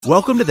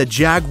Welcome to the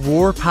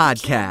Jaguar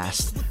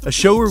Podcast, a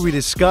show where we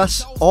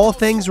discuss all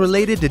things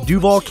related to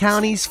Duval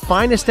County's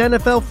finest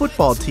NFL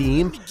football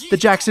team, the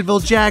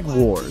Jacksonville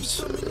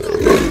Jaguars.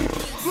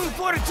 Move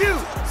 42,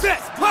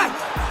 sets, play.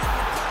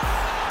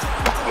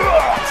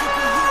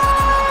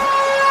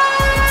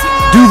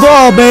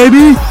 Duval,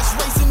 baby!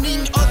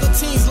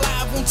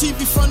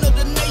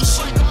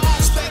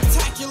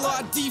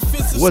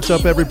 What's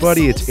up,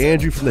 everybody? It's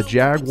Andrew from the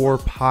Jaguar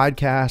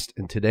Podcast,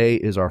 and today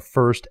is our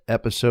first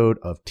episode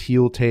of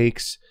Teal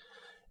Takes,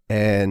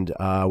 and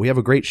we have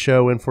a great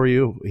show in for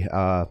you. We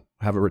have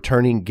a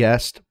returning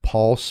guest,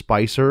 Paul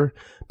Spicer,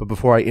 but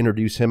before I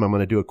introduce him, I'm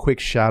going to do a quick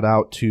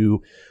shout-out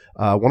to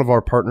one of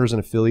our partners and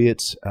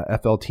affiliates,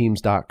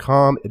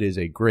 flteams.com. It is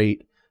a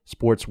great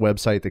sports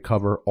website that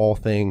cover all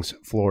things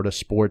Florida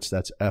sports.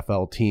 That's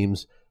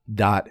flteams.com.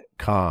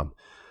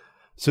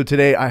 So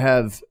today I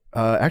have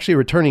actually a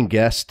returning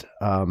guest,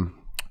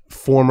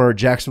 former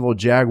Jacksonville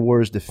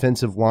Jaguars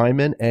defensive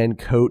lineman and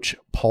coach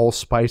Paul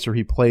Spicer.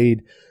 He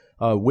played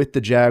with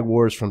the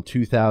Jaguars from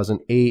 2000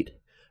 to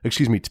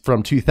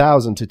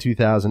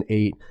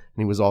 2008, and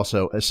he was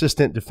also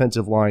assistant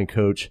defensive line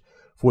coach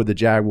for the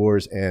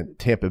Jaguars and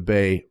Tampa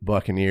Bay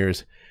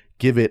Buccaneers.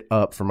 Give it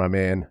up for my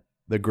man,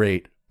 the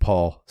great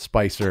Paul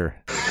Spicer.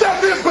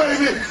 That's it,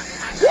 baby!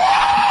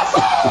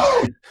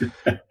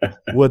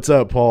 What's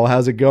up, Paul?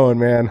 How's it going,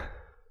 man?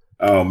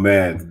 Oh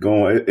man,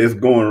 it's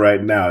going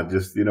right now.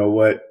 Just, you know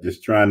what?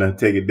 Just trying to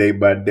take it day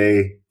by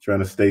day, trying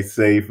to stay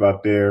safe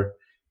out there.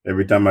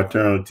 Every time I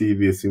turn on the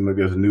TV, it seems like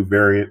there's a new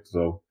variant.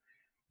 So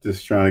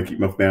just trying to keep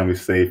my family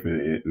safe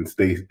and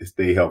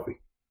stay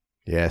healthy.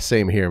 Yeah,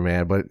 same here,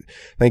 man. But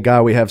thank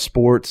God we have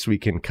sports. We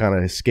can kind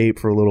of escape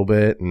for a little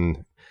bit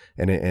and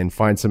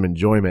find some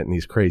enjoyment in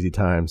these crazy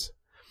times.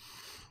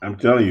 I'm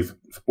telling you,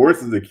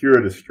 sports is the cure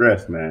to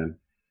stress, man.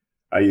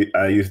 When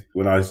I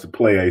used to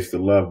play, I used to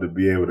love to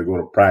be able to go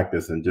to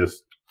practice and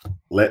just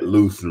let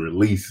loose and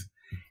release.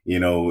 You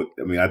know,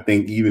 I mean, I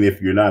think even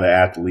if you're not an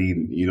athlete,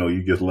 you know,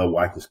 you just love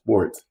watching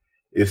sports,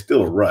 it's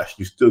still a rush.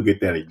 You still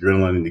get that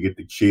adrenaline and you get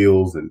the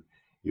chills and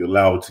you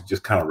allow it to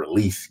just kind of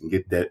release and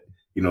get that,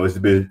 you know,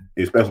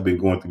 especially been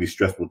going through these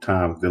stressful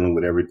times, dealing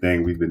with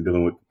everything we've been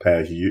dealing with the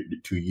past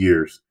 2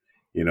 years.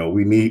 You know,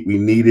 we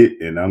need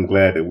it. And I'm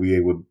glad that we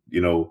able,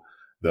 you know,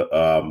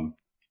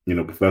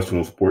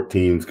 professional sport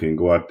teams can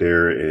go out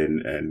there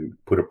and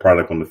put a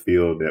product on the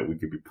field that we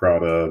could be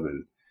proud of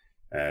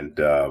and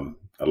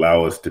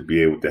allow us to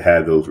be able to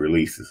have those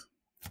releases.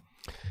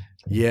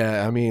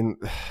 Yeah, I mean,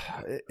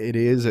 it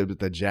is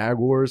the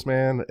Jaguars,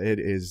 man. It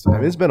is. I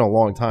mean, it's been a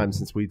long time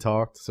since we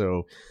talked,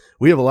 so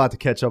we have a lot to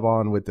catch up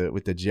on with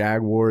the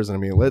Jaguars. And I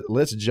mean,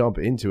 let's jump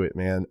into it,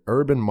 man.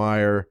 Urban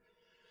Meyer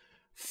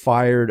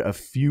fired a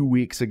few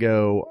weeks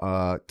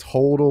ago.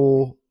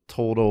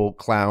 Total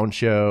clown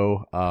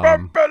show. I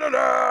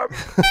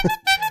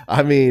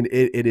mean,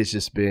 it has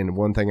just been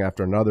one thing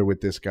after another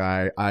with this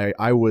guy.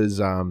 I was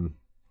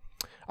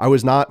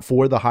not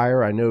for the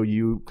hire. I know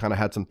you kind of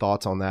had some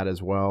thoughts on that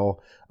as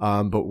well.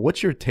 But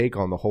what's your take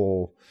on the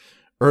whole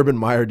Urban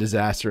Meyer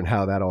disaster and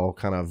how that all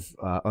kind of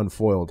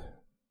unfoiled?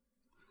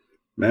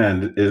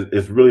 Man,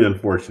 it's really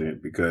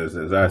unfortunate because,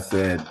 as I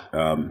said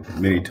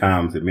many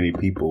times to many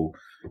people,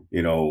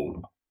 you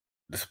know,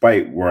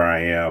 despite where I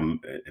am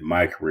in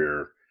my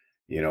career,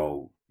 you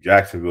know,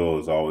 Jacksonville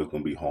is always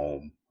going to be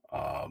home.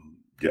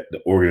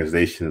 The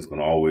organization is going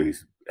to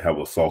always have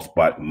a soft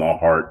spot in my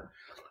heart,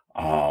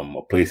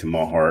 a place in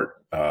my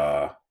heart,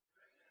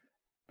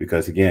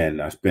 because,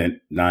 again, I spent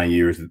 9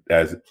 years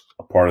as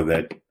a part of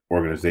that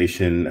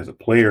organization as a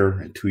player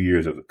and 2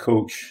 years as a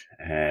coach.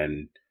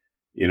 And,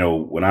 you know,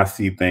 when I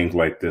see things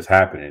like this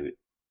happening,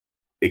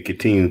 it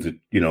continues to,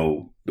 you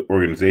know, the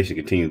organization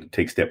continues to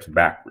take steps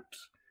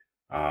backwards.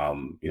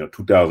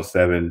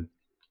 2007,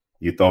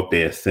 you thought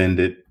they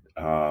ascended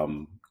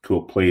to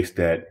a place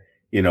that,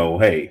 you know,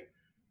 hey,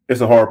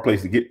 it's a hard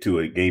place to get to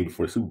a game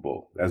before the Super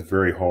Bowl. That's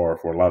very hard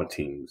for a lot of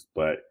teams.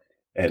 But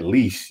at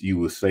least you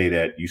would say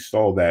that you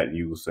saw that and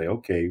you would say,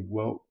 okay,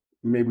 well,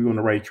 maybe we're on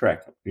the right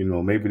track. You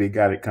know, maybe they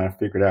got it kind of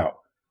figured out.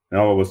 And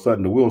all of a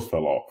sudden the wheels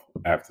fell off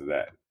after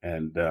that.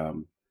 And,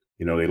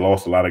 you know, they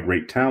lost a lot of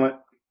great talent.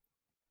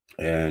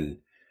 And,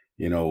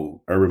 you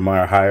know, Urban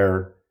Meyer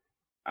hire,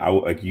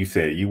 like you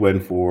said, you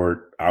wasn't for it.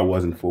 I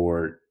wasn't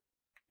for it.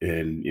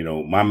 And, you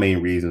know, my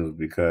main reason was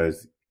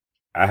because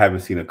I haven't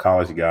seen a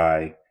college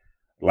guy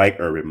like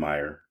Urban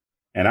Meyer.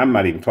 And I'm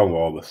not even talking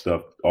about all the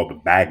stuff, all the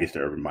baggage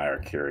that Urban Meyer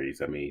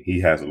carries. I mean, he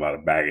has a lot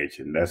of baggage,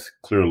 and that's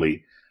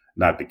clearly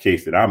not the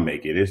case that I'm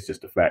making. It's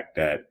just the fact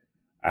that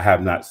I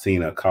have not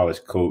seen a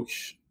college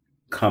coach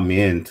come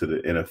into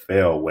the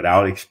NFL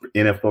without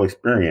NFL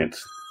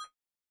experience.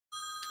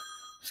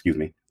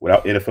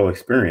 Without NFL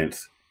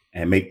experience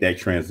and make that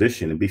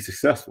transition and be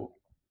successful.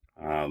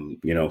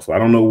 You know, so I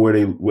don't know what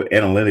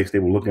analytics they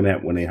were looking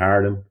at when they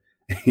hired him,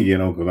 you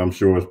know, because I'm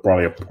sure it's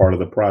probably a part of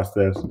the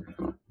process.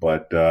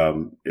 But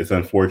it's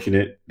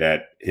unfortunate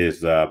that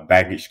his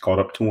baggage caught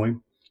up to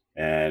him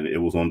and it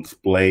was on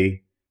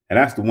display. And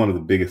that's one of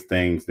the biggest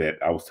things that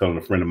I was telling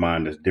a friend of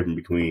mine that's different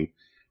between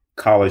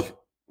college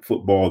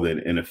football than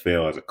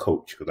NFL as a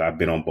coach, because I've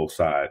been on both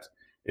sides,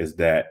 is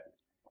that,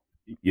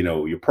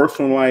 your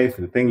personal life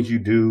and the things you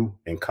do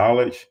in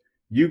college,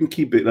 you can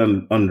keep it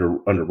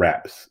under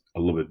wraps a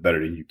little bit better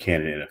than you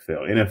can in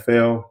NFL.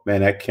 NFL,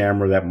 man, that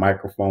camera, that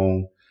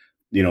microphone,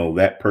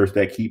 that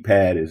that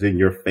keypad is in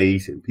your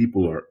face and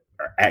people are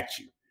at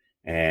you.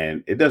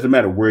 And it doesn't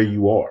matter where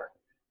you are.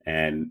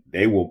 And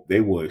they will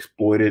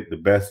exploit it the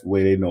best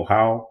way they know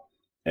how.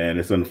 And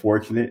it's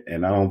unfortunate.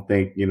 And I don't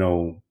think,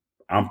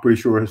 I'm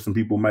pretty sure some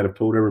people might have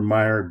told Urban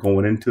Meyer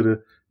going into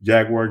the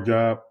Jaguar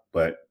job,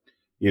 but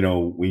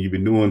when you've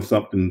been doing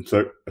something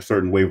a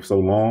certain way for so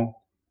long,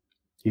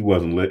 he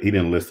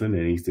didn't listen,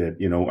 and he said,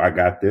 I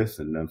got this,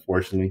 and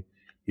unfortunately,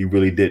 he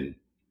really didn't.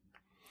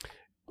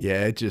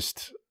 Yeah, it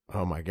just,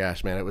 oh my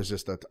gosh, man, it was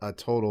just a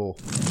total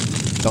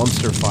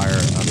dumpster fire.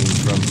 I mean,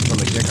 from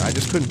the kick, I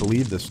just couldn't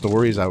believe the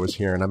stories I was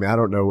hearing. I mean, I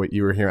don't know what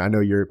you were hearing. I know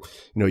you're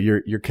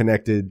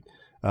connected,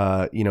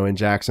 in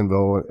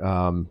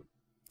Jacksonville.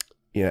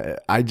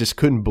 I just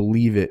couldn't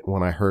believe it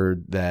when I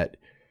heard that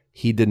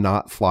he did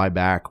not fly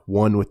back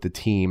one with the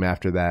team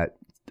after that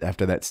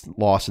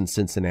loss in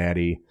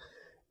Cincinnati.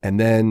 And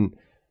then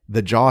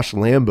the Josh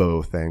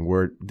Lambo thing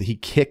where he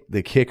kicked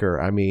the kicker.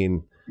 I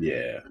mean,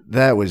 yeah,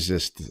 that was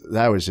just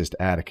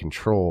out of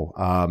control.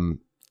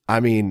 I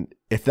mean,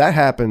 if that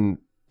happened,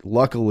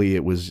 luckily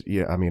it was,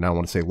 I mean, I don't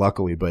want to say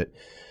luckily, but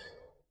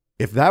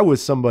if that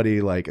was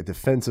somebody like a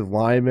defensive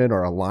lineman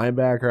or a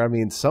linebacker, I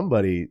mean,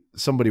 somebody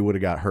would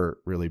have got hurt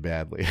really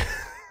badly.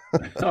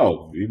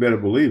 Oh, you better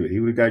believe it. He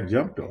would have got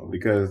jumped on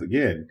because,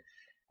 again,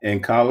 in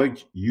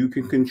college, you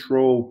can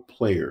control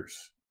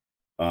players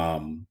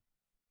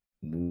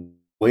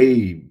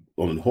way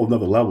on a whole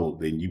nother level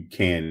than you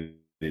can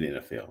in the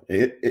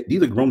NFL.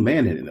 These are grown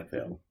men in the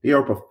NFL. They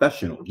are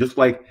professional. Just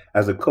like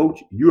as a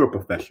coach, you're a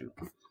professional.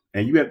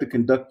 And you have to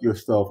conduct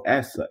yourself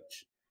as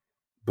such.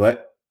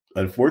 But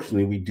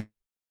unfortunately, we do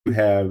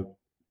have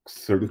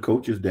certain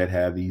coaches that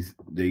have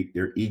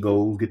their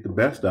egos get the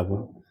best of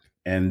them.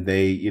 And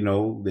they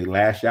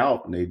lash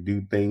out and they do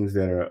things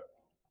that are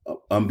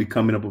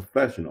unbecoming a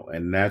professional.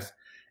 And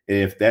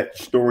if that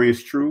story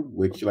is true,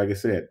 which, like I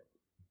said,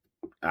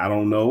 I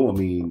don't know. I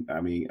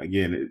mean,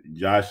 again,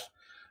 Josh,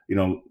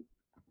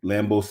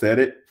 Lambo said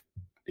it.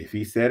 If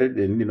he said it,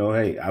 then,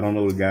 hey, I don't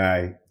know the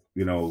guy,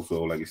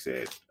 so like I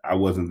said, I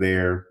wasn't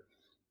there.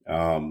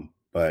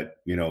 But,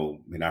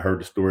 I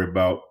heard the story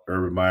about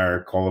Urban Meyer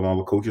calling all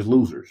the coaches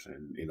losers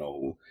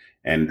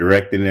and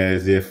directing it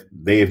as if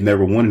they have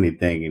never won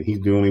anything. And he's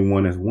the only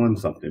one that's won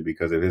something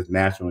because of his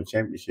national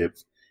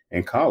championships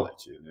in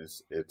college. And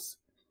it's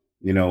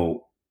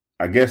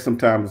I guess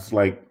sometimes it's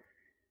like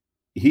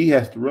he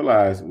has to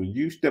realize when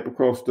you step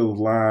across those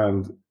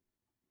lines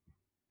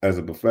as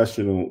a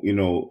professional,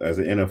 as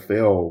an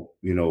NFL,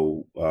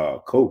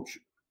 coach,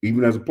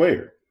 even as a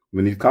player,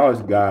 when these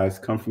college guys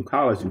come from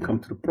college and come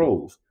to the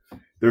pros,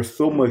 there's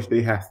so much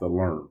they have to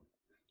learn.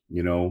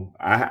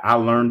 I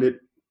learned it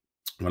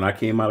when I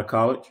came out of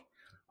college.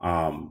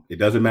 It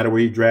doesn't matter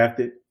where you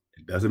drafted.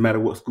 It doesn't matter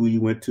what school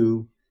you went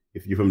to.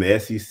 If you're from the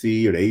SEC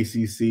or the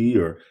ACC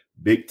or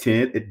Big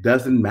Ten, it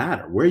doesn't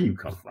matter where you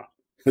come from.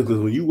 Because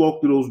when you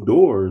walk through those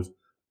doors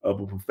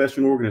of a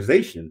professional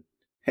organization,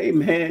 hey,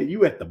 man,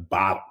 you at the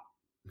bottom.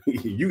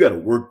 You got to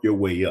work your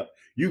way up.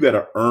 You got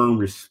to earn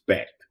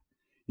respect.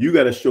 You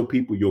got to show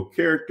people your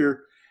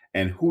character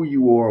and who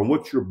you are and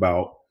what you're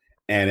about.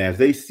 And as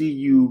they see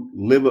you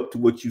live up to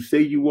what you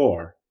say you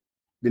are,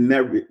 then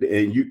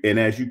and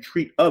as you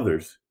treat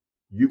others,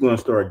 you're going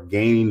to start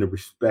gaining the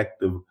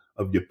respect of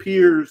your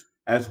peers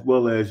as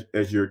well as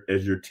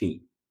your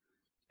team.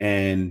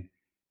 And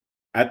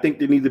I think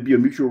there needs to be a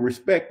mutual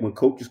respect when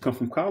coaches come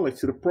from college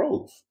to the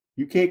pros.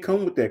 You can't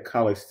come with that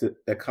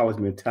college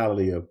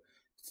mentality of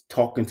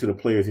talking to the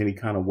players any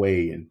kind of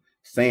way and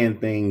saying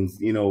things,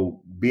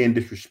 being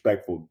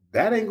disrespectful.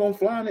 That ain't gonna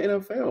fly in the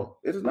NFL.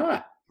 It's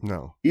not.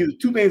 No. Either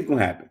two things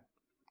gonna happen.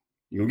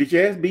 You're gonna get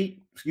your ass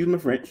beat. Excuse my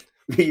French.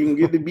 You're gonna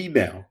get the beat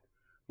down,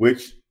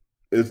 which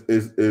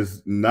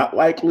is not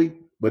likely,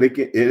 but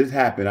it has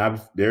happened.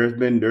 There's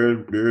been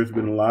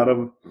a lot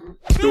of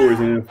stories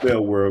in the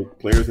NFL where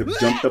players have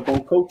jumped up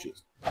on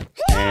coaches,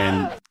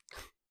 and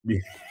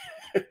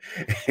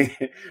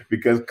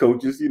because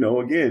coaches,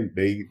 again,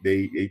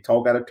 they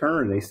talk out of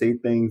turn. They say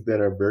things that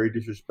are very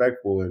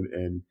disrespectful,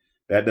 and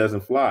that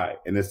doesn't fly.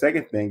 And the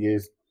second thing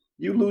is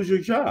you lose your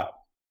job.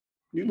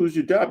 You lose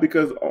your job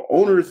because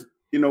owners,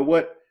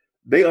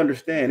 they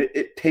understand it.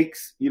 It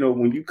takes,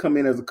 when you come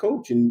in as a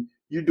coach and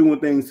you're doing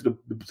things to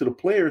the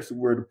players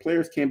where the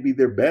players can't be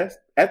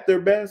at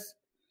their best,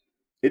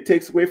 it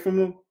takes away from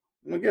them.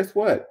 Well, guess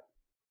what?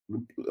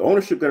 The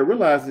ownership got to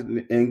realize it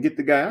and get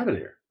the guy out of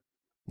there.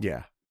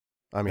 Yeah.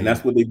 I mean, and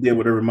that's what they did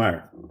with Urban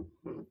Meyer.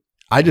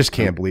 I just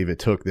can't believe it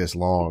took this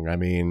long. I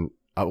mean,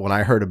 when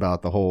I heard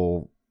about the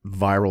whole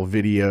viral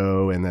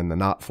video and then the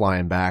not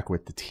flying back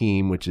with the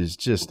team, which is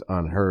just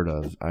unheard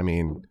of. I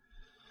mean,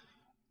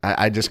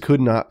 I just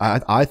could not.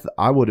 I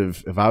would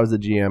have, if I was the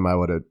GM, I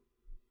would have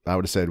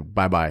said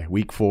bye bye.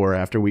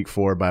 After week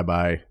 4, bye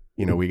bye.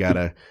 We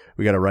gotta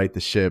right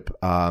the ship.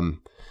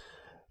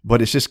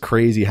 but it's just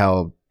crazy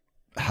how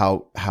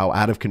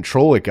out of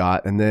control it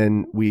got. And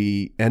then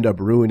we end up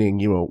ruining,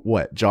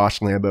 Josh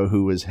Lambo,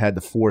 who had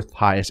the fourth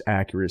highest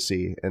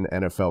accuracy in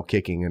NFL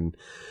kicking. And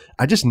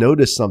I just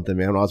noticed something,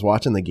 man. When I was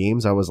watching the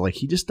games, I was like,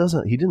 he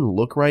didn't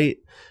look right.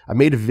 I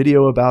made a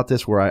video about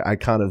this where I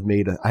kind of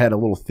I had a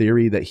little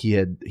theory that he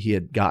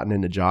had gotten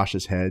into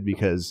Josh's head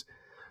because,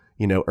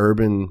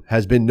 Urban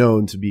has been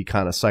known to be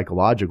kind of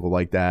psychological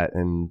like that.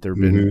 And there've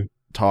been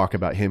talk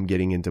about him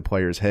getting into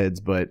players' heads,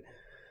 but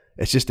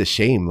it's just a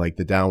shame, like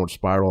the downward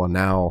spiral. And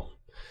now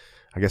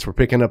I guess we're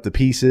picking up the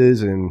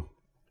pieces, and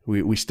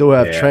we still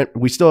have Trent.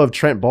 We still have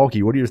Trent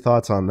Baalke. What are your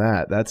thoughts on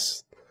that?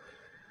 That's,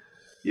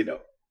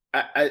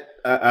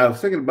 I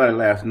was thinking about it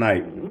last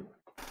night.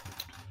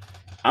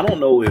 I don't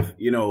know if,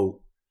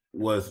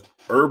 was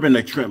Urban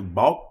a Trent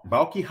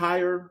Baalke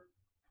hire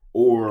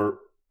or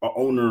a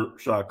owner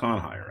Shad Khan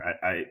hire?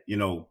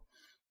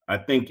 I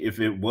think if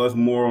it was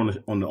more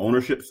on the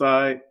ownership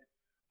side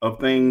of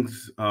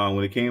things,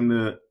 when it came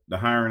to the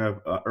hiring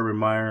of Urban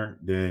Meyer,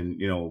 then,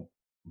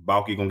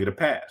 Baalke gonna get a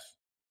pass.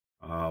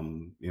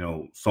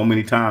 So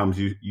many times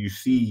you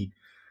see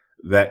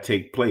that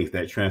take place,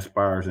 that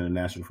transpires in the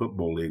National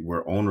Football League,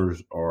 where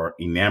owners are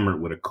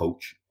enamored with a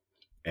coach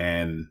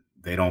and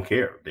they don't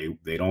care.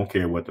 They don't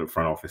care what the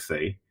front office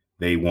say.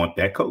 They want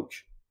that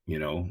coach.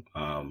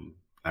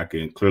 I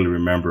can clearly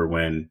remember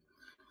when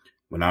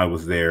I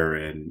was there,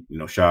 and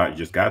Shad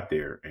just got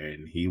there,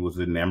 and he was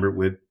enamored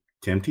with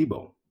Tim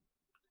Tebow.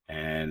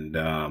 And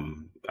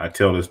I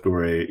tell this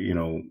story,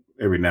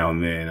 every now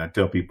and then. I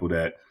tell people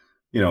that,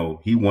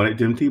 he wanted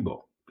Tim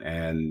Tebow,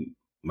 and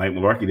Mike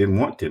Mularkey didn't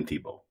want Tim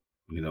Tebow.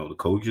 The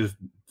coaches,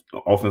 the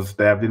offensive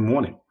staff didn't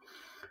want him.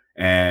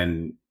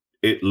 And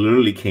it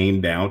literally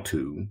came down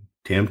to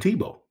Tim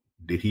Tebow.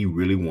 Did he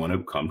really want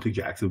to come to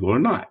Jacksonville or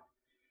not?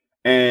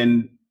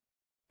 And,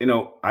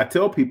 I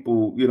tell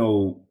people,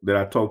 that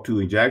I talked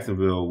to in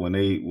Jacksonville when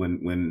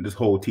this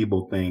whole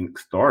Tebow thing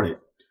started,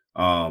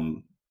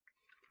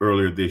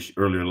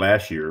 earlier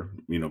last year,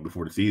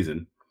 before the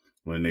season,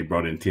 when they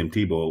brought in Tim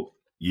Tebow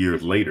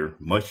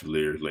much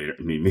years later,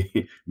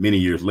 many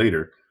years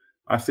later,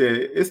 I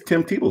said, it's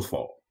Tim Tebow's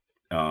fault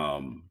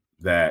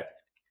that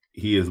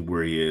he is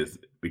where he is,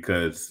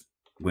 because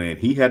when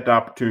he had the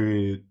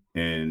opportunity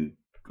in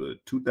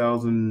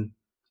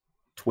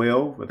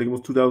 2012, I think it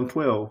was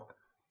 2012,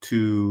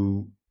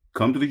 to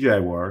come to the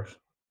Jaguars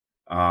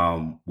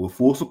with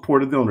full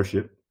support of the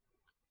ownership.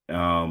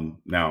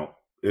 Now,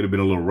 it'd have been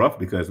a little rough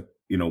because,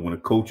 when a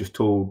coach is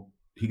told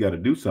he got to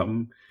do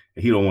something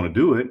and he don't want to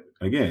do it,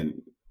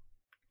 again,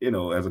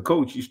 as a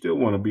coach, you still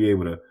want to be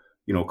able to,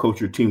 coach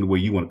your team the way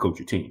you want to coach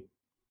your team,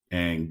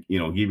 and,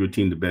 give your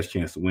team the best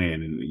chance to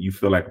win. And you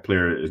feel like a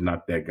player is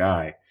not that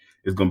guy,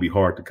 it's going to be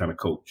hard to kind of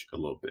coach a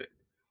little bit.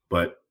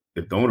 But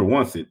if the owner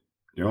wants it,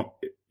 you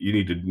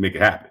need to make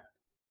it happen.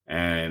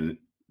 And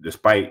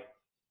despite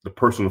the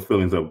personal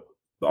feelings of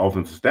the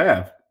offensive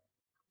staff,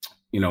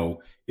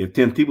 if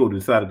Tim Tebow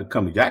decided to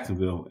come to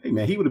Jacksonville, hey,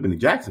 man, he would have been in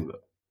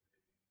Jacksonville.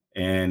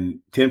 And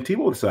Tim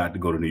Tebow decided to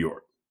go to New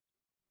York,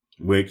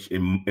 which,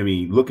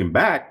 looking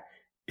back,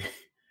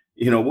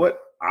 what?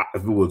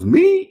 If it was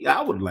me,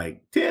 I would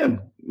like,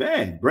 Tim,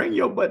 man, bring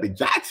your butt to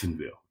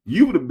Jacksonville.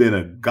 You would have been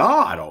a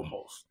god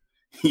almost.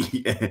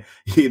 The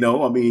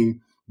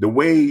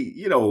way,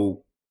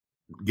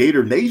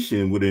 Gator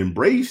Nation would have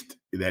embraced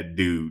that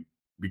dude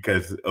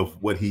because of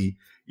what he,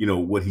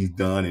 what he's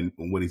done and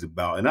what he's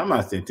about. And I'm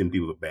not saying Tim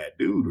Tebow was a bad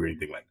dude or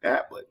anything like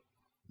that, but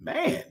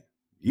man,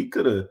 he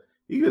could have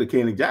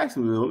came to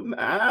Jacksonville.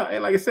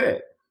 And like I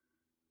said,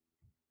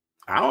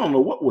 I don't know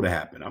what would have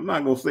happened. I'm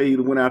not going to say he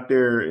went out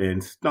there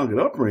and stunk it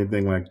up or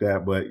anything like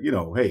that. But,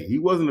 hey, he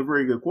wasn't a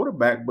very good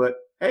quarterback. But,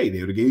 hey,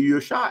 they would have gave you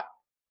a shot.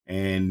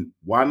 And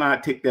why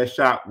not take that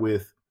shot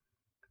with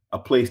a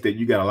place that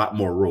you got a lot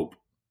more rope,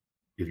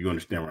 if you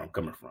understand where I'm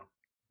coming from.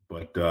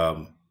 But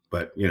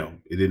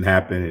it didn't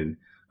happen. And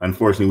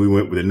unfortunately, we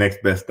went with the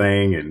next best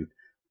thing, and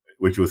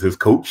which was his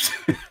coach.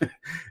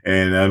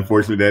 And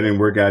unfortunately, that didn't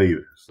work out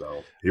either.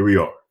 So here we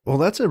are. Well,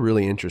 that's a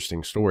really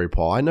interesting story,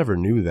 Paul. I never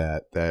knew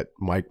that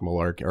Mike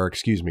Mularkey, or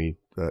excuse me,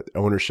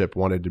 ownership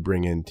wanted to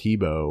bring in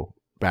Tebow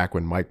back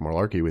when Mike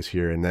Mularkey was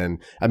here. And then,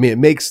 it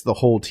makes the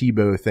whole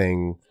Tebow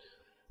thing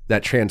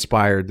that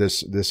transpired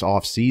this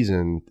off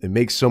season, it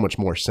makes so much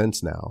more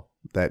sense now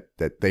that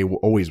they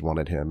always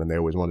wanted him and they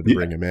always wanted to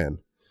bring him in.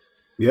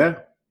 Yeah.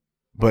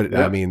 But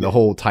the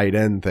whole tight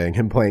end thing,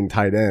 him playing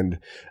tight end,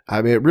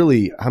 it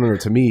really, I don't know,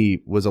 to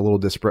me was a little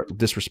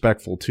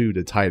disrespectful too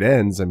to tight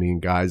ends.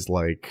 Guys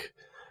like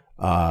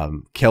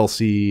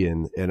Kelsey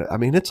and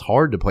it's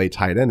hard to play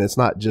tight end. It's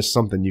not just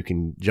something you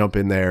can jump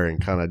in there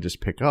and kind of just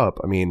pick up.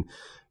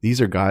 These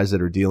are guys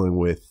that are dealing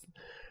with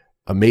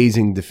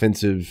amazing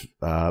defensive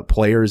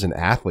players and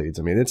athletes.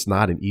 It's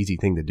not an easy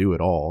thing to do at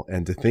all.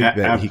 And to think that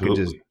Absolutely. He could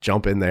just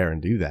jump in there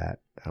and do that.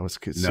 And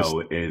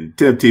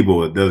Tim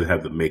Tebow doesn't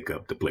have the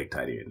makeup to play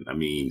tight end.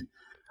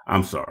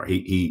 I'm sorry.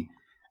 He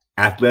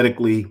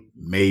athletically,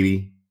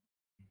 maybe,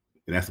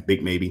 and that's a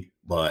big maybe,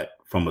 but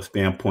from a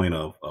standpoint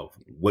of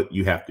what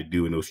you have to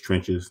do in those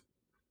trenches,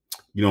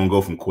 You don't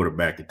go from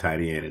quarterback to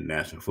tight end in the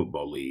National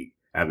Football League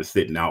after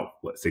sitting out,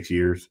 6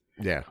 years?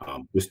 Yeah.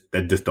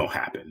 That just don't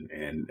happen.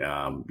 And,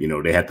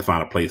 they had to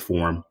find a place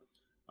for him.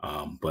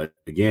 But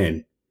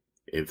again,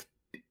 if,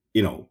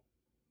 I don't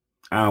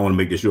want to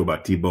make this show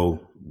about Tebow,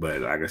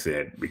 but like I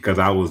said, because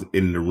I was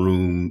in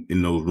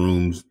those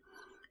rooms,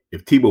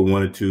 if Tebow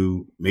wanted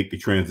to make the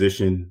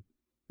transition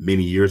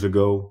many years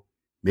ago,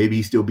 maybe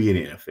he'd still be in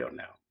the NFL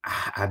now.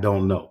 I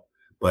don't know.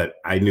 But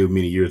I knew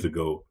many years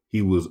ago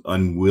he was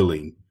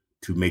unwilling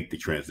to make the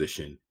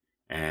transition.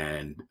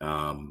 And,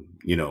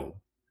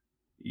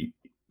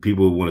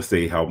 people want to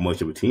say how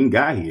much of a team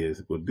guy he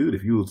is. Well, dude,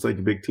 if you were such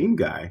a big team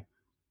guy,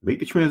 make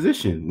the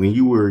transition when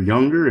you were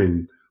younger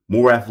and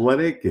more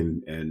athletic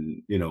and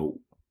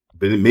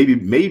but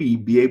maybe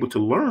be able to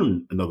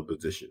learn another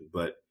position.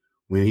 But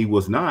when he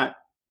was not,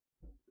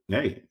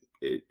 hey,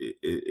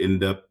 it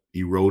ended up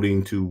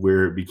eroding to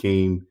where it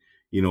became,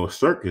 a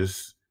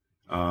circus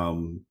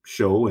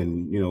show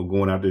and,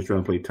 going out there trying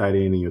to play tight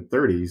end in your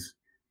 30s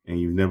and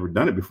you've never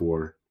done it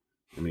before.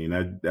 I mean,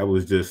 that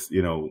was just,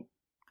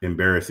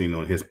 embarrassing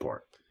on his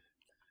part.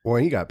 Well,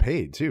 he got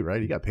paid too,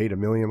 right? He got paid $1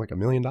 million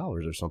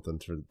or something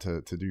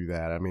to do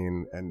that. I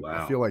mean, and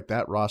wow. I feel like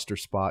that roster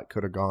spot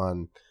could have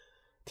gone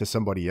to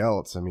somebody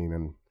else. I mean,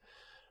 and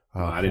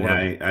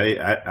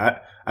I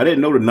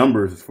didn't know the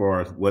numbers as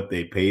far as what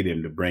they paid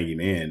him to bring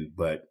him in,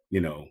 but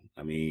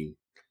I mean,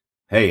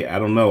 hey, I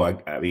don't know.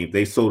 I mean, if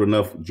they sold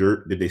enough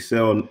did they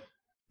sell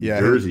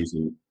jerseys?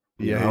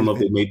 I don't know if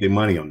they made their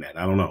money on that.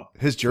 I don't know.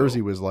 His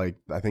jersey was I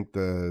think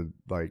the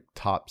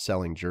top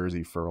selling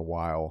jersey for a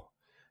while.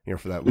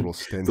 For that little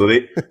stint. so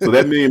that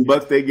 $1 million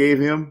they gave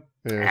him,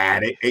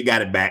 they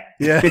got it back.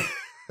 Yeah.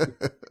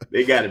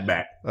 They got it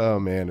back. Oh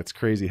man, it's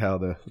crazy how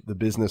the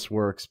business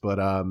works. But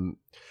so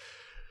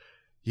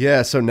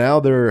now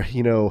they're,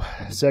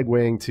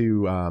 segueing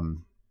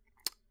to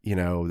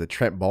the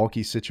Trent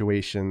Baalke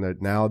situation.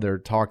 That now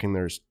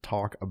there's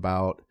talk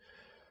about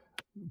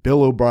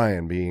Bill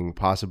O'Brien being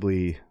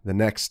possibly the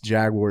next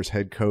Jaguars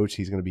head coach.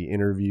 He's going to be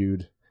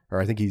interviewed, or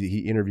I think he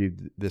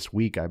interviewed this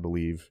week, I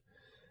believe.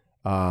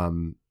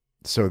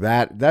 So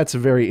that's a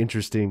very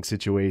interesting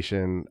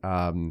situation.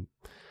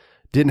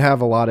 Didn't have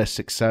a lot of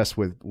success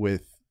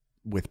with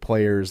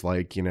players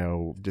like,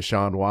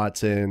 Deshaun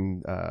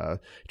Watson,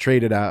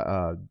 traded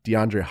out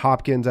DeAndre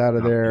Hopkins out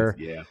of there.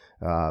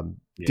 Yeah.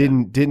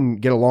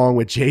 Didn't get along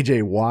with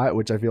JJ Watt,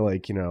 which I feel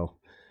like,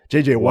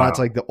 JJ Watt's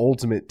like the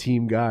ultimate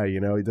team guy,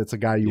 that's a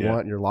guy you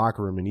want in your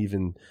locker room. And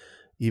even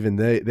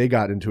they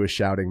got into a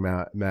shouting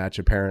match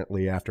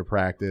apparently after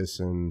practice,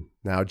 and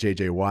now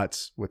JJ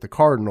Watt's with the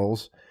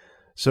Cardinals.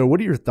 So what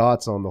are your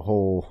thoughts on the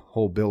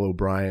whole Bill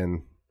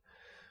O'Brien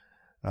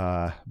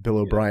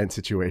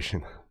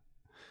situation?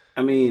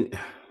 I mean,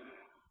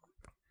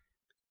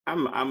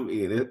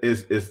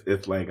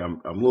 it's like I'm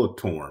a little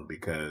torn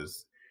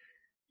because,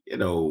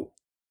 I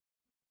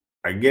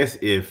guess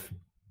if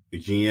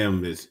the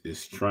GM is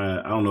trying,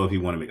 I don't know if he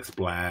want to make a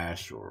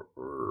splash or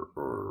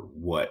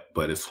what,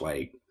 but it's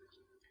like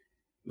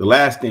the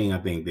last thing I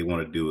think they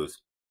want to do is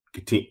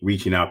continue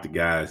reaching out to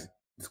guys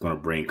that's going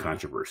to bring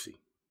controversy.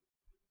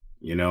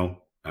 I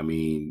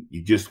mean,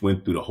 you just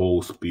went through the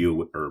whole spiel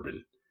with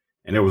Urban,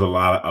 and there was a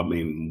lot of,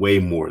 way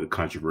more of the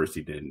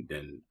controversy than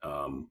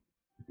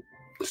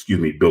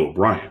Bill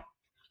O'Brien.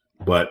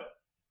 But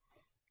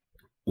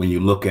when you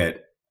look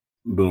at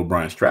Bill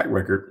O'Brien's track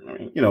record,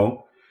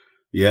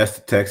 yes,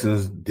 the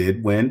Texans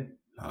did win.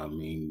 I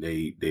mean,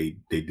 they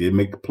did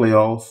make the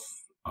playoffs,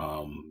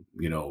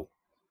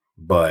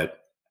 but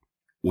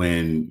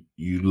when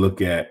you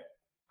look at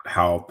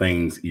how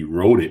things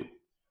eroded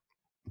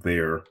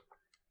there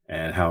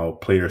and how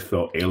players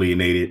felt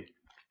alienated,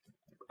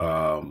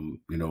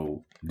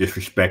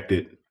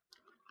 disrespected,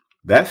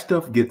 that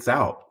stuff gets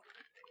out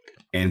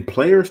and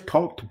players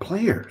talk to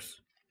players.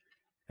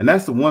 And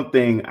that's the one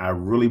thing I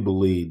really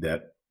believe,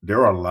 that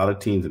there are a lot of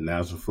teams in the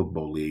National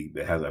Football League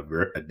that has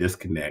a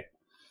disconnect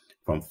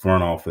from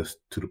front office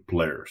to the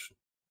players,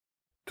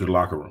 to the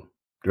locker room.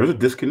 There's a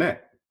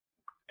disconnect.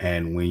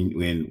 And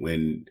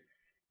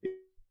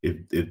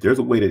if there's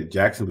a way that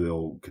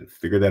Jacksonville can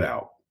figure that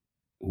out,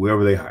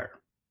 whoever they hire,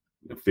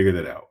 figure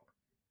that out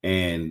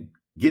and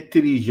get to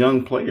these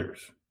young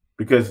players,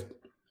 because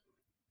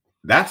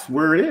that's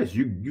where it is.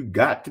 You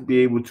got to be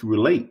able to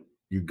relate.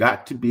 You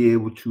got to be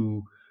able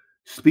to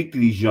speak to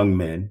these young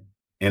men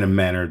in a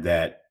manner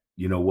that,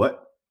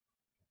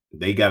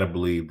 they got to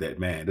believe that,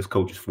 man, this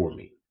coach is for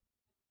me.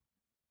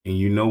 And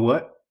you know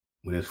what?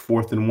 When it's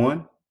 4th and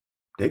 1,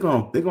 they're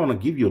gonna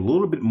give you a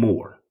little bit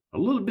more.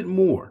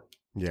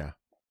 Yeah.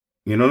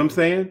 You know what I'm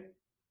saying?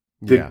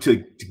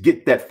 To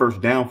get that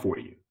first down for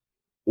you,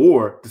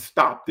 or to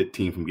stop the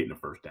team from getting the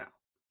first down.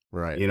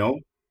 Right.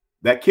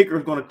 That kicker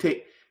is going to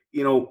take,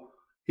 he's going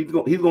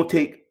to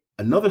take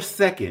another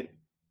second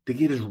to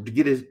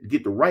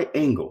get the right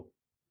angle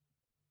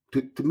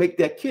to make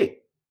that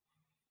kick,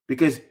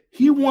 because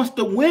he wants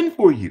to win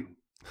for you,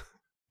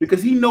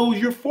 because he knows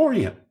you're for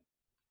him.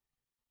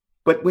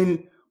 But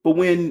when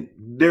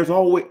there's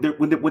always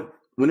when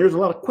there's a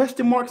lot of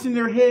question marks in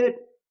their head,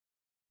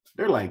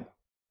 they're like,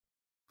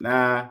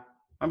 nah,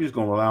 I'm just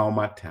gonna rely on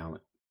my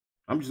talent.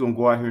 I'm just gonna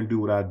go out here and do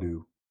what I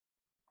do.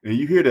 And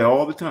you hear that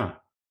all the time.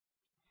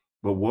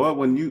 But what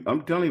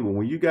I'm telling you,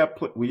 when you got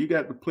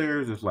the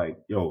players, it's like,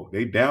 yo,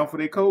 they down for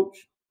their coach.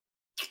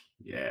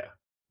 Yeah,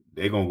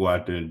 they're gonna go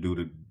out there and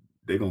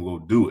they're gonna go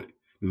do it.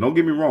 And don't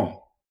get me wrong.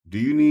 Do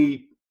you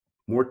need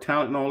more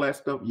talent and all that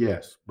stuff?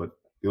 Yes. But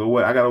you know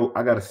what? I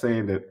got a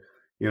saying that,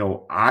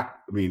 I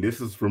mean,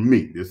 this is from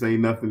me. This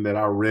ain't nothing that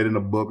I read in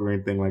a book or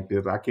anything like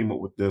this. I came up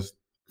with this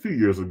a few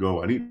years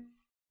ago. I need to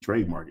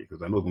trademark it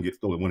because I know it's gonna get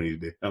stolen one of these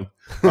days. I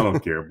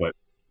don't care. But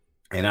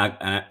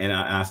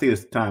I say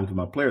this time to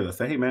my players. I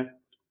say, hey man,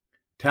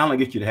 talent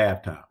gets you to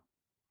halftime,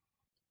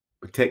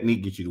 but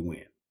technique gets you to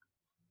win.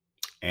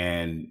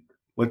 And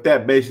what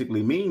that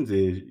basically means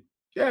is,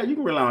 yeah, you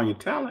can rely on your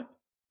talent,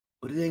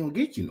 but it ain't gonna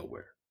get you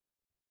nowhere.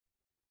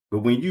 But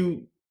when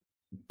you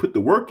put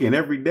the work in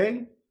every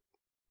day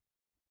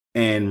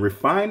and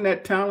refine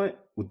that talent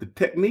with the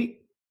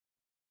technique,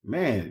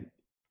 man,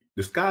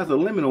 the sky's the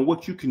limit on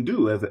what you can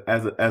do as a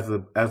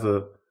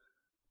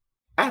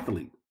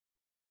athlete.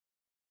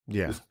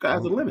 Yeah, the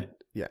sky's the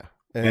limit. Yeah,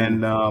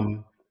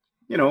 and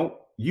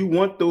you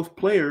want those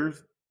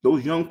players,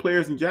 those young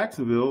players in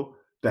Jacksonville,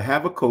 to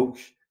have a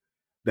coach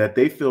that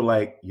they feel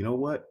like, you know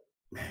what,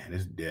 man,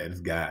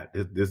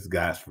 this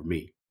guy's for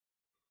me.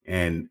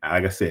 And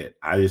like I said,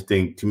 I just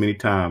think too many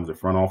times the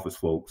front office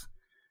folks,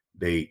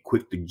 they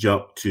quick to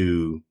jump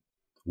to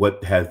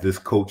what has this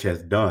coach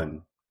has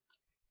done,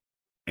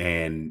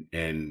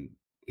 and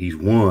he's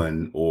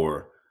won,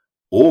 or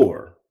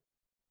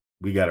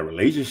we got a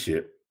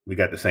relationship, we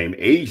got the same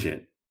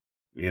agent,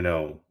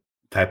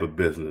 type of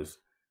business,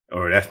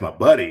 or that's my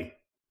buddy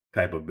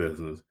type of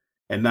business,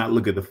 and not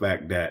look at the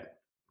fact that,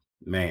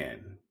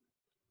 man,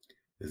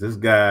 is this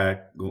guy,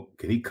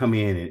 can he come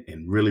in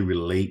and really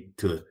relate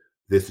to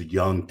this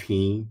young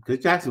team?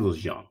 Because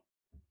Jacksonville's young.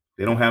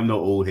 They don't have no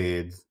old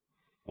heads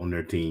on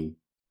their team.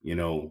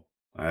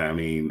 I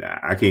mean,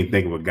 I can't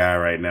think of a guy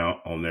right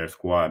now on their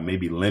squad.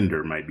 Maybe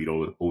Linder might be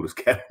the oldest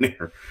cat in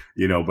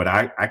there, but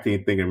I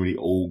can't think of any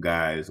old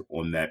guys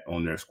on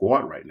their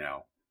squad right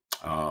now.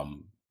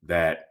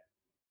 That,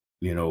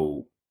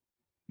 you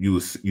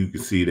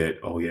can see that,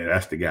 oh yeah,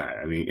 that's the guy.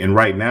 I mean, and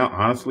right now,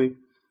 honestly,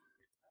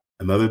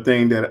 another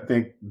thing that I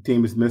think the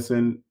team is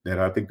missing, that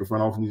I think the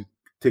front office needs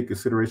to take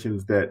consideration,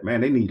 is that,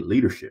 man, they need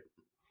leadership.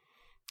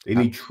 They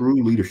need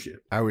true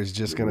leadership. I was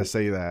just going to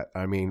say that.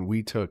 I mean,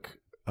 we took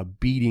a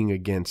beating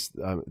against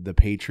the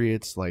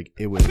Patriots. Like,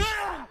 it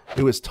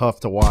was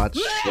tough to watch.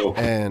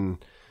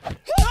 And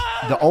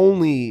the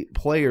only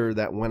player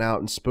that went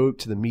out and spoke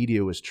to the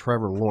media was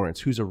Trevor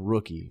Lawrence, who's a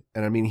rookie.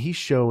 And I mean, he's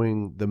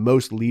showing the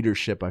most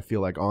leadership, I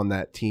feel like, on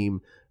that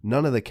team.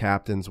 None of the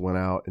captains went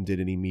out and did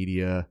any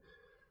media.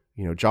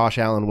 Josh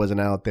Allen wasn't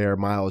out there,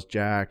 Miles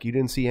Jack. You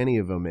didn't see any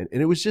of them. And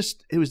it was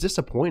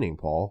disappointing,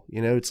 Paul.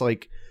 It's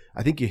like,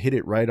 I think you hit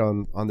it right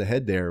on the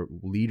head there.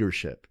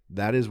 Leadership.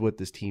 That is what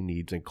this team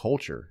needs, and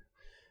culture.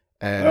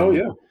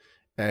 And,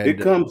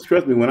 it comes,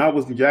 trust me, when I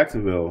was in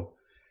Jacksonville,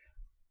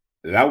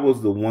 that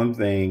was the one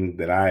thing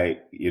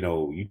that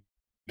you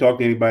talk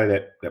to anybody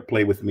that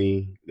played with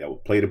me, that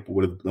would play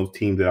with those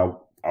teams that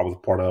I was a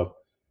part of,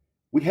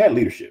 we had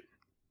leadership.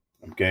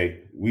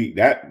 Okay.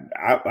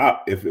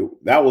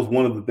 That was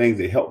one of the things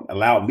that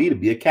allowed me to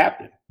be a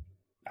captain.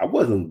 I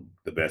wasn't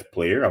the best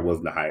player. I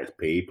wasn't the highest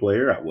paid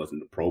player. I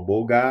wasn't the Pro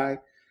Bowl guy.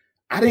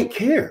 I didn't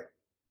care.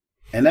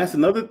 And that's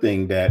another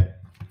thing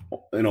that,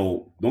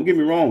 don't get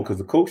me wrong, because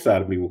the coach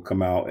side of me will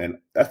come out. And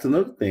that's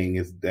another thing,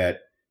 is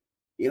that,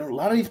 a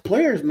lot of these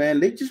players, man,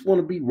 they just want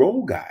to be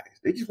role guys.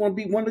 They just want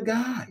to be one of the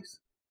guys.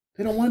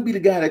 They don't want to be the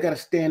guy that got to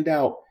stand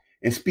out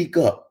and speak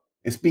up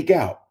and speak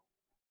out.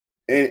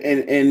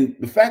 And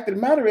the fact of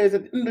the matter is,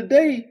 at the end of the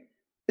day,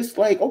 it's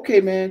like,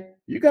 okay, man,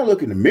 you got to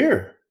look in the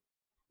mirror.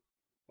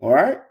 All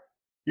right.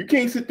 You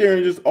can't sit there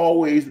and just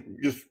always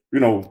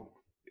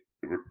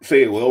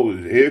say, well, it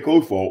was the head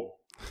coach's fault.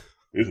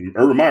 It's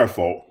Urban Meyer's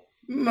fault.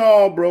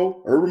 No,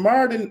 bro. Urban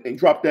Meyer didn't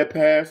drop that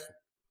pass.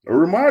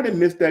 Urban Meyer didn't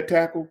miss that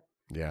tackle.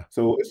 Yeah.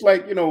 So it's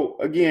like,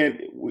 again,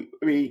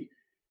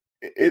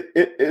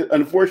 it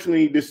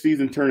unfortunately, this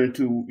season turned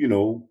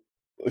into,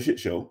 a shit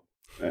show,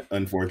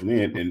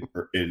 unfortunately.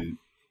 And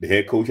the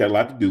head coach had a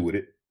lot to do with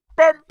it.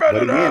 But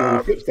again, on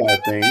the flip side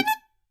of things,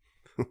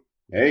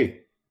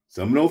 hey,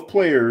 some of those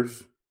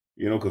players,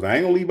 because I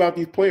ain't gonna leave out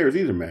these players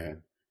either,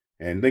 man,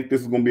 and think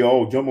this is gonna be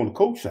all jump on the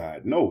coach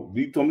side. No,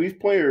 some of these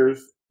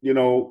players,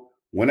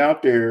 went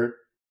out there,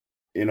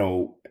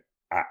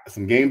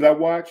 some games I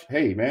watched.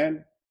 Hey,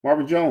 man,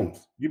 Marvin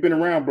Jones, you've been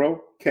around,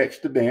 bro.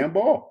 Catch the damn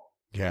ball.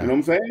 Yeah. You know what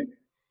I'm saying?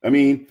 I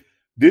mean,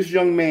 this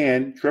young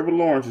man, Trevor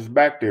Lawrence, is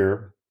back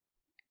there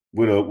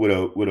with a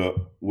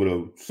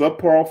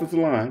subpar offensive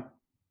line.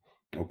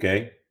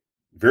 Okay.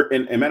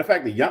 And matter of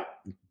fact, the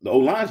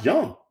O-line's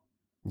young.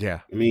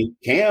 Yeah. I mean,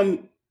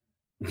 Cam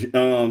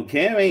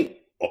ain't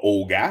an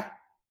old guy.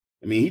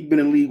 I mean, he's been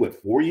in the league,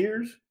 4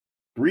 years,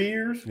 3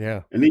 years?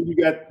 Yeah. And then you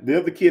got the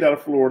other kid out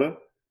of Florida.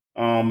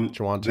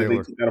 Juwan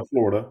Taylor. Out of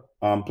Florida.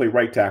 Play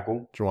right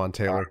tackle. Juwan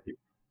Taylor.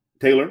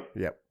 Taylor.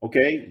 Yep.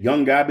 Okay.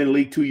 Young guy, been in the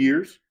league 2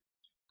 years.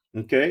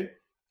 Okay.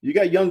 You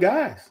got young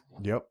guys.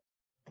 Yep.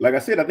 Like I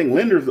said, I think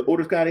Linder's the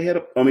oldest guy they had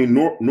up. I mean,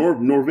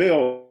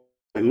 Norvell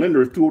and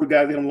Linder is two older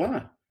guys they had on the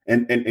line.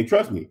 And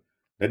trust me,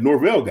 that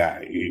Norvell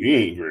guy, he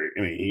ain't very,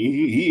 I mean,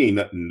 he ain't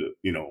nothing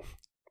to,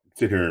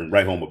 sit here and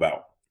write home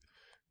about.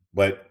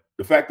 But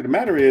the fact of the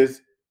matter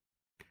is,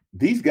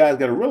 these guys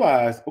got to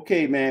realize,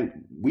 okay,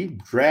 man, we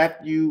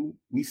draft you,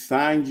 we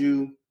signed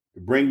you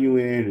to bring you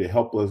in to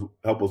help us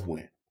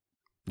win.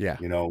 Yeah.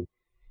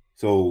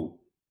 So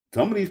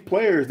some of these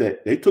players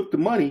that they took the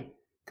money,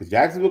 because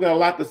Jacksonville got a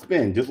lot to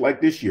spend, just like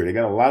this year. They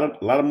got a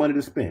lot of money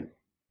to spend.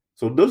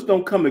 So those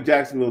don't come to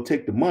Jacksonville,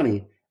 take the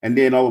money, and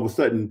then all of a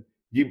sudden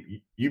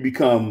you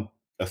become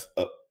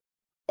a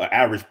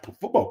average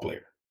football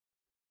player.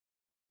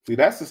 See,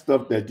 that's the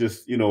stuff that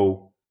just,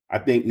 I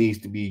think needs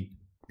to be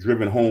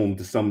driven home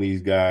to some of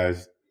these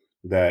guys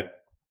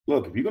that,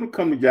 look, if you're going to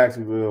come to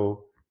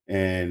Jacksonville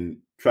and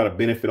try to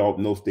benefit off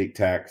no state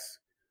tax,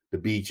 the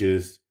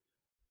beaches,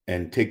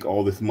 and take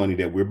all this money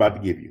that we're about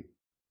to give you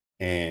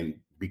and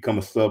become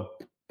a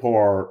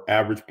subpar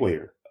average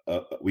player,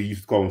 we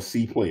used to call them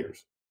C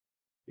players,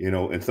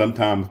 and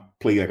sometimes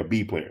play like a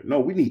B player. No,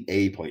 we need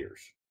A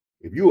players.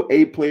 If you're an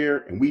A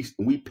player and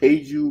we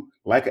paid you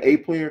like an A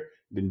player,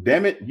 then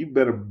damn it, you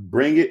better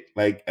bring it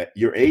like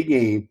your A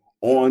game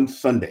on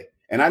Sunday.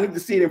 And I need to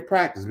see it in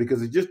practice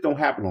because it just don't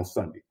happen on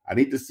Sunday. I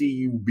need to see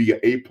you be an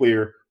A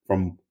player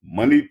from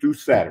Monday through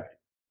Saturday.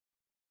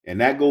 And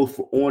that goes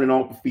for on and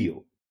off the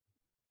field.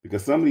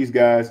 Because some of these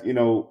guys,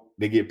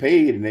 they get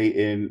paid and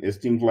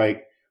it seems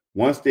like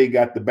once they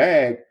got the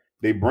bag,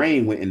 their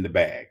brain went in the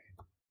bag.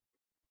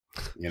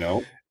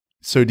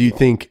 So do you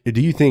think,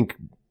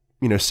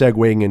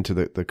 segueing into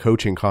the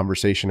coaching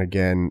conversation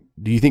again,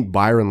 do you think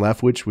Byron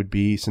Leftwich would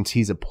be, since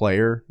he's a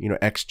player,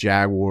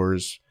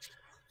 ex-Jaguars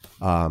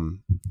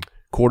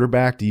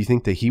quarterback, do you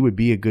think that he would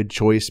be a good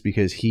choice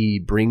because he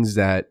brings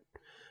that,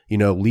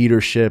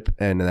 leadership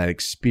and that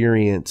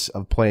experience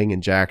of playing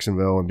in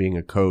Jacksonville and being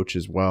a coach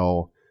as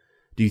well?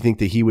 Do you think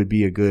that he would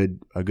be a good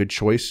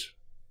choice?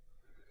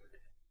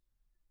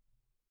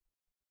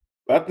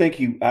 I think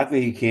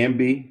he can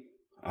be.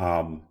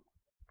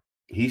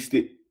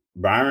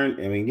 Byron,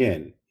 I mean,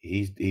 again,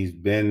 he's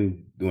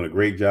been doing a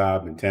great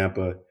job in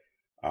Tampa.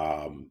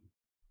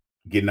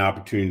 Getting an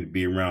opportunity to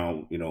be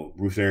around,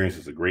 Bruce Arians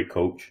is a great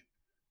coach.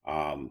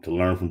 To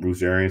learn from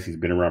Bruce Arians, he's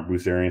been around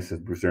Bruce Arians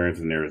since Bruce Arians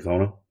was in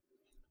Arizona.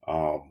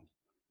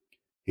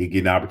 He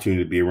get an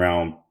opportunity to be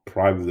around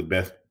probably the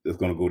best that's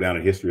going to go down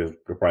in history as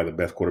probably the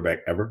best quarterback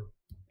ever,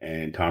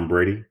 and Tom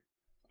Brady.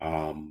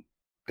 To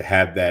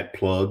have that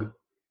plug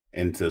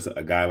into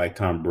a guy like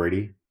Tom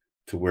Brady,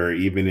 to where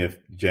even if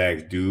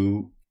Jags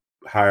do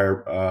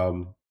hire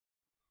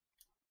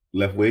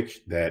Leftwich,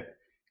 that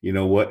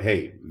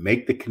hey,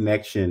 make the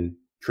connection,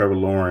 Trevor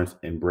Lawrence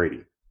and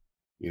Brady.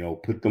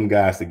 Put them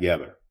guys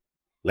together.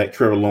 Let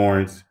Trevor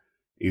Lawrence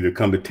either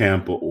come to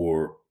Tampa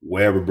or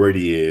wherever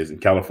Brady is in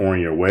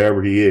California or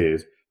wherever he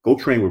is. Go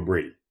train with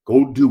Brady.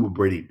 Go do what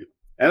Brady do.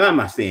 And I'm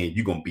not saying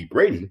you're gonna beat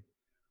Brady,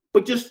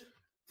 but just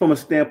from a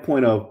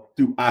standpoint of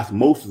through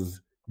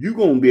osmosis, you're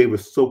gonna be able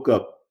to soak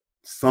up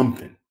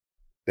something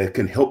that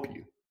can help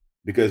you,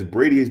 because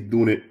Brady is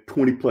doing it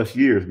 20 plus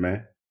years,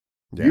 man.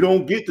 Yeah. You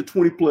don't get to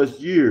 20 plus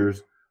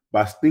years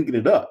by stinking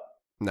it up.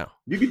 No.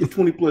 You get to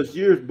 20 plus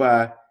years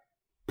by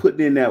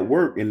putting in that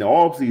work in the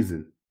off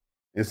season.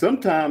 And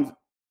sometimes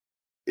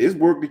it's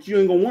work that you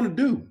ain't gonna want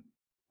to do.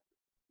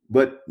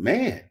 But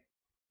man,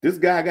 this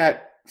guy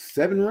got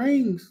 7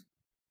 rings.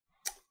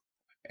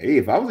 Hey,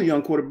 if I was a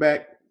young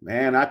quarterback,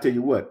 man, I tell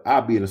you what,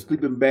 I'd be in a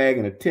sleeping bag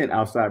in a tent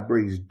outside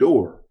Brady's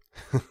door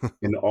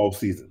in the off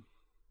season.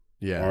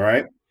 Yeah. All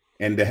right.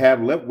 And to have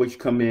Leftwich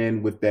come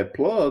in with that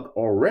plug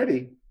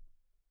already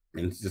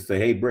and just say,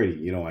 hey,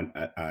 Brady,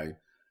 I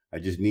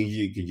just need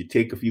you. Could you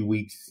take a few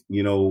weeks,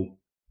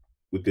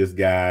 with this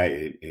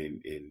guy?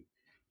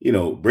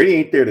 And Brady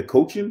ain't there to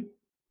coach him,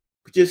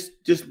 but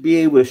just be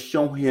able to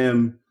show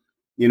him,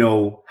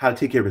 how to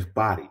take care of his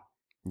body.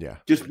 Yeah.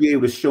 Just be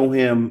able to show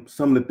him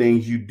some of the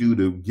things you do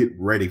to get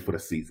ready for the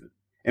season.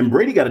 And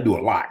Brady got to do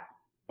a lot.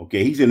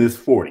 Okay. He's in his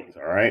 40s.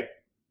 All right.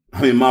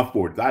 I'm in my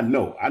 40s. I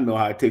know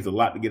how it takes a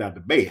lot to get out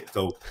of bed.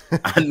 So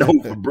I know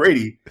for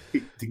Brady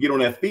to get on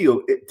that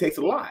field, it takes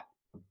a lot.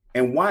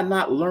 And why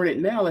not learn it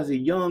now as a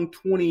young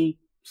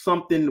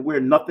 20-something where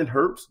nothing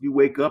hurts? You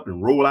wake up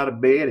and roll out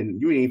of bed and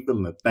you ain't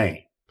feeling a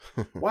thing.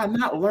 Why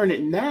not learn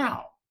it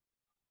now?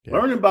 Yeah.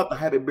 Learn about the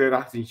hyperbaric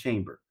oxygen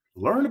chamber.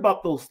 Learn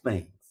about those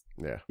things.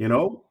 Yeah.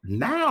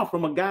 Now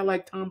from a guy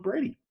like Tom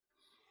Brady.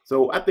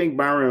 So I think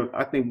Byron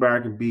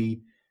can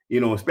be,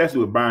 especially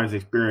with Byron's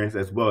experience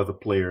as well as a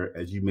player,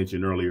 as you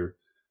mentioned earlier.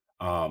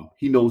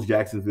 He knows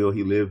Jacksonville.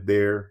 He lived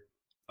there.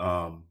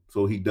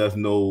 So he does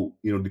know,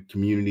 the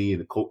community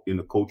and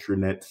the culture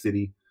in that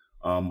city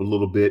a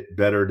little bit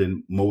better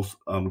than most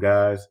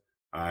guys.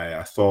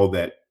 I saw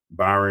that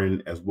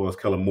Byron, as well as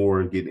Kellen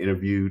Moore, is getting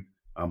interviewed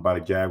by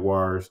the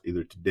Jaguars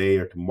either today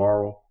or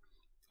tomorrow.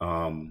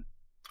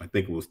 I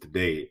think it was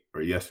today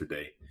or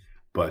yesterday.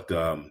 But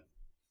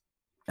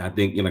I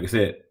think, like I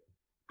said,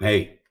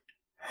 hey,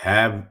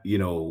 have,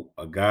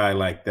 a guy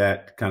like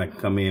that kind of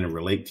come in and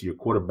relate to your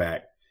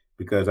quarterback,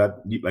 because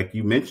like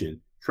you mentioned,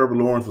 Trevor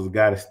Lawrence was a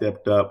guy that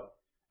stepped up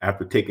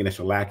after taking a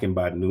shellacking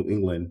by New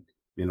England,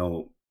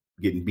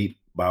 getting beat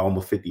by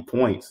almost 50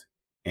 points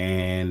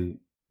and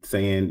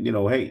saying,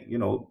 hey, he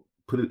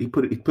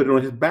put it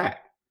on his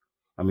back.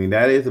 I mean,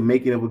 that is the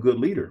making of a good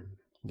leader.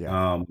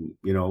 Yeah.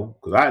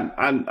 Because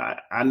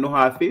I know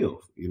how it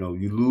feels.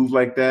 You lose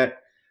like that.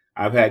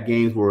 I've had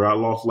games where I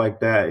lost like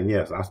that, and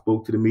yes, I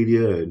spoke to the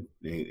media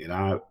and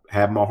I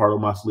had my heart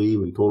on my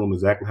sleeve and told them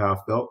exactly how I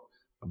felt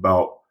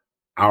about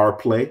our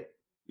play,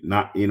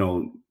 not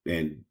and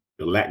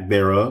the lack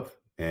thereof,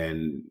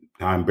 and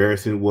how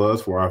embarrassing it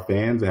was for our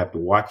fans to have to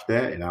watch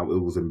that, and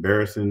it was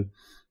embarrassing,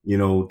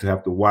 to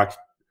have to watch,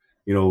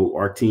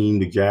 our team,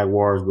 the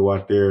Jaguars, go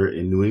out there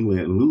in New England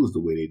and lose the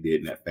way they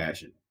did in that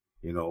fashion.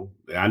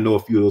 I know a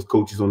few of those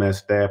coaches on that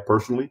staff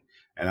personally,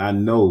 and I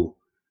know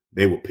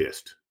they were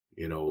pissed,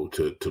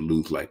 to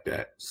lose like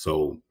that.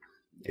 So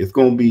it's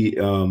going to be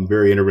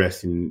very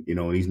interesting,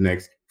 in these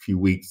next few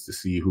weeks to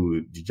see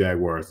who the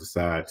Jaguars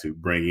decide to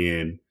bring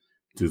in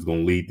who's going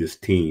to lead this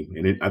team.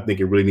 And I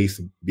think it really needs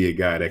to be a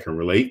guy that can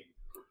relate.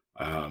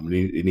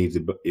 It needs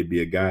to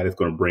be a guy that's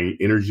going to bring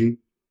energy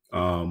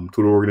to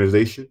the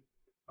organization,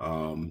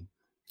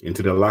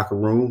 into the locker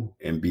room,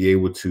 and be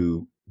able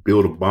to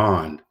build a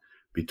bond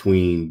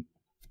between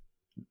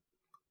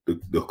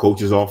the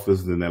coach's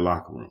office and that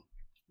locker room.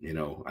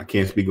 I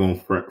can't speak on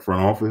front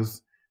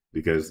office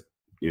because,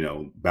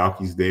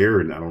 Balky's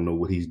there, and I don't know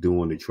what he's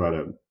doing to try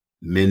to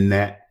mend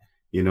that.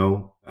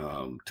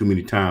 Too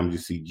many times you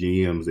see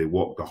GMs, they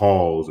walk the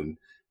halls and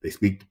they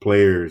speak to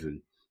players,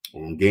 and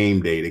on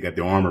game day, they got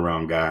their arm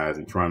around guys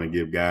and trying to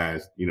give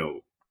guys,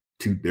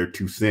 their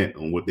 2 cents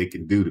on what they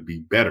can do to be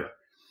better.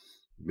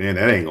 Man,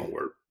 that ain't gonna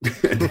work.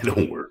 That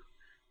don't work.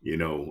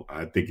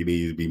 I think it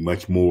needs to be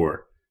much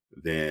more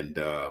than,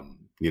 the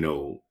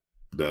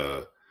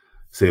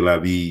c'est la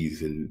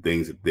vis and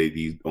things that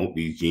these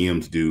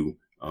GMs do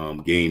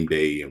game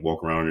day and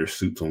walk around in their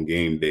suits on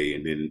game day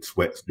and then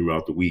sweats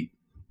throughout the week,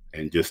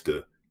 and just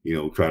to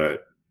try to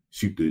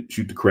shoot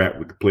the crap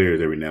with the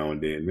players every now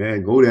and then.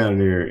 Man, go down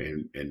there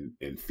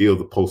and feel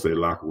the pulse of the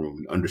locker room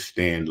and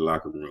understand the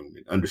locker room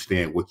and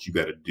understand what you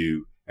got to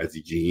do as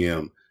a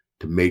GM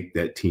to make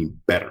that team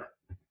better.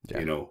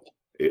 Yeah.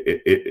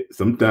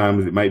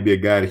 Sometimes it might be a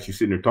guy that you're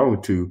sitting there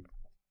talking to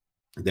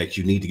that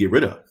you need to get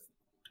rid of,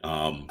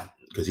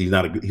 because he's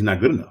not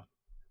good enough,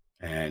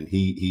 and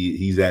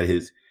he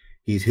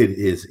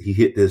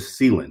hit his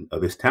ceiling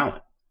of his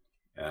talent,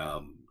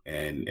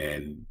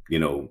 and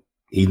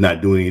he's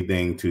not doing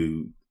anything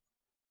to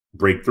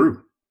break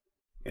through.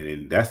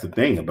 And that's the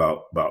thing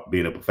about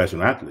being a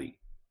professional athlete.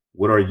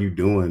 What are you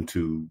doing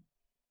to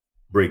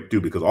break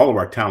through? Because all of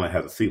our talent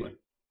has a ceiling.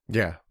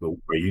 Yeah. But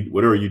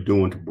what are you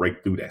doing to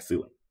break through that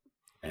ceiling?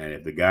 And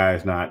if the guy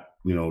is not,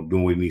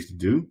 doing what he needs to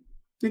do,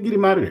 then get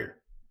him out of there.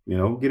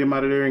 Get him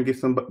out of there and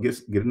get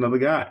another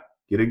guy.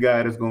 Get a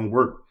guy that's going to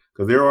work.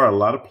 Because there are a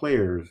lot of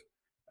players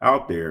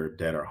out there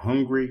that are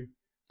hungry,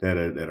 that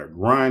are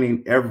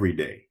grinding every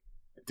day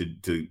to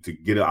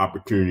get an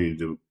opportunity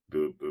to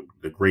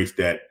grace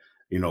that,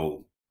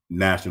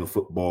 national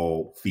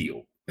football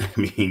field. I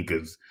mean,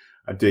 because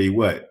I tell you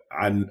what,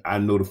 I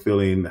know the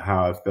feeling,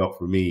 how it felt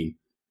for me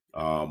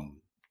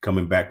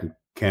coming back to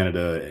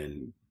Canada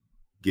and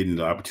getting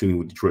the opportunity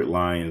with Detroit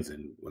Lions.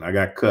 And when I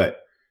got cut,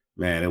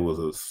 man, it was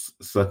a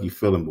sucky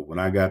feeling. But when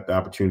I got the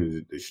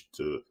opportunity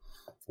to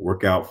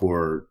work out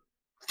for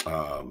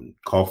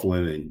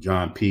Coughlin and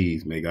John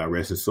Pease, may God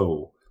rest his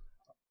soul,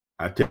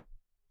 I tell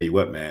you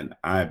what, man,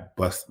 I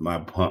bust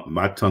my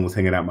tongue was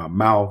hanging out my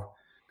mouth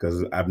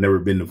because I've never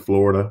been to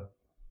Florida,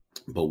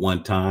 but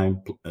one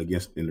time in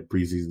the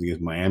preseason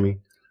against Miami.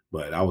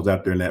 But I was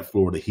out there in that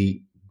Florida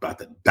heat, about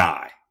to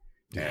die,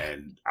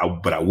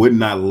 but I would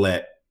not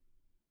let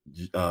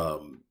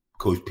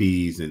Coach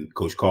Pease and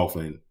Coach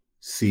Coughlin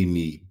see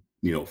me,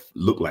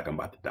 look like I'm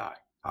about to die.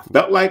 I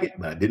felt like it,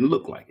 but I didn't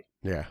look like it.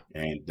 Yeah.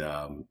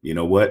 And you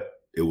know what?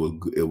 It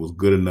was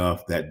good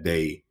enough that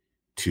day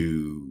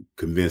to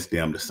convince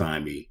them to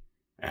sign me.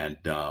 And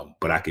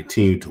but I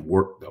continued to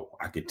work, though.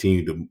 I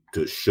continued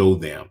to show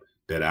them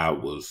that I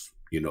was,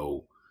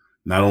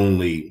 not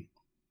only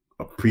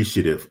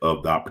appreciative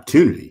of the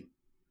opportunity,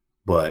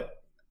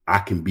 but I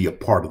can be a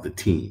part of the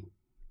team.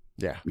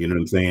 Yeah. You know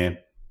what I'm saying?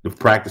 The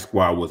practice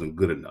squad wasn't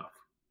good enough.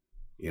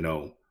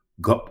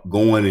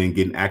 Going and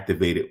getting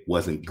activated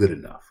wasn't good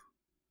enough.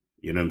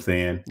 You know what I'm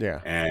saying? Yeah.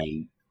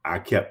 And I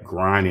kept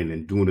grinding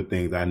and doing the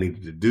things I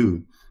needed to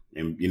do.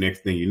 And the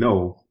next thing you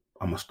know,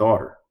 I'm a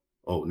starter.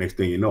 Oh, next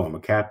thing you know, I'm a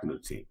captain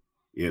of the team.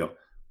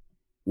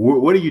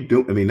 What are you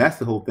doing? I mean, that's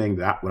the whole thing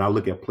that when I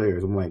look at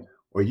players, I'm like,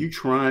 are you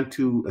trying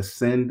to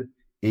ascend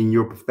in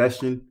your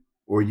profession,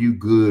 or are you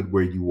good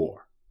where you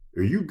are?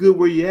 Are you good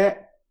where you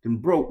at? Then,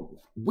 bro,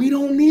 we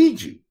don't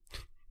need you.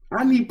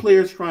 I need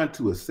players trying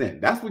to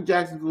ascend. That's what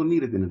Jacksonville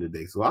need at the end of the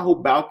day. So I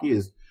hope Balky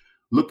is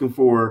looking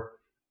for,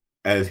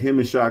 as him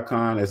and Shad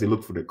Khan, as they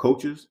look for their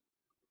coaches,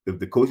 if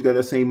the coach got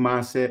that same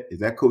mindset, is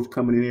that coach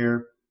coming in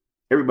here,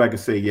 everybody can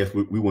say, yes,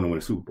 we want to win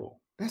a Super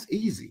Bowl. That's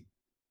easy.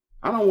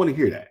 I don't want to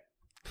hear that.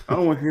 I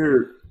don't want to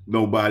hear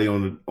nobody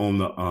on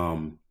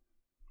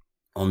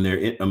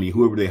their, I mean,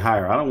 whoever they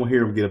hire. I don't want to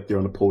hear them get up there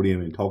on the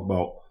podium and talk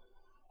about,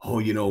 oh,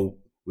 you know,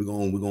 we're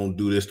gonna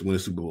do this to win a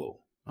Super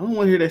Bowl. I don't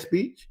want to hear that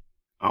speech.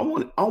 I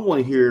want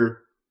to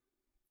hear,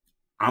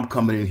 I'm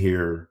coming in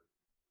here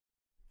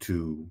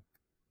to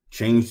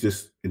change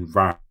this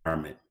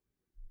environment,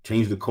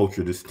 change the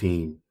culture of this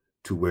team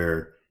to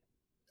where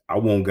I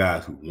want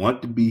guys who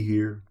want to be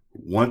here,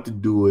 who want to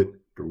do it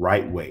the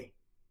right way.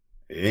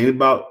 It ain't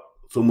about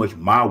so much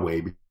my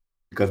way,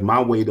 because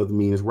my way doesn't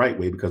mean it's right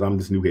way because I'm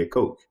this new head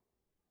coach.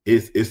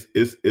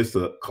 It's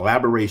a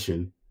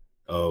collaboration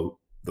of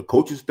the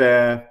coaching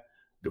staff,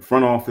 the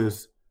front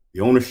office,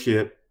 the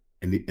ownership,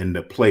 and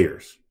the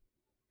players.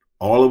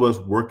 All of us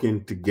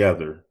working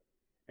together,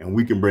 and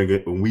we can bring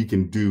it, and we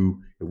can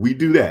do, if we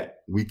do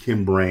that, we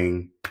can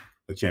bring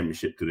a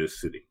championship to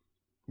this city.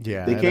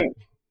 Yeah. They can't.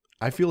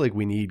 I feel like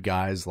we need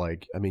guys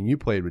like, I mean, you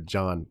played with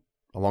John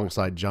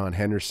alongside John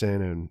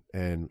Henderson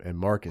and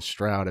Marcus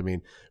Stroud. I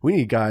mean, we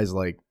need guys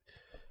like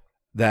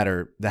that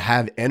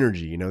have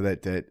energy, you know,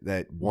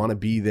 that want to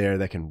be there,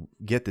 that can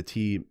get the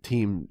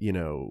team, you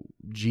know,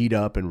 G'd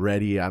up and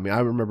ready. I mean, I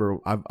remember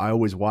I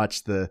always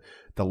watched the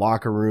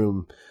locker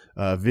room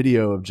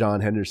video of John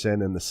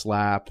Henderson and the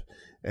slap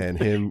and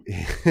him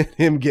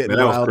getting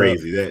that was riled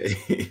crazy.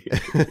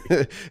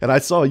 up. And I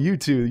saw you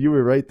too. You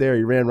were right there.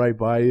 He ran right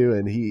by you,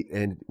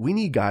 and we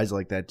need guys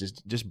like that.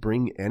 Just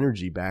bring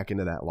energy back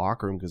into that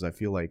locker room, because I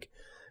feel like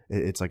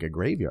it's like a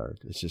graveyard.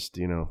 It's just,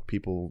 you know,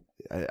 people.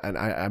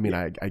 I mean,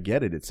 I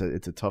get it. It's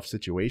a tough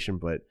situation,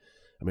 but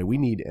I mean, we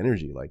need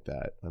energy like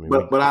that. I mean,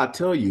 but I'll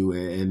tell you,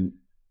 and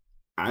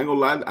I ain't gonna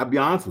lie. I'll be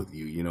honest with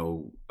you. You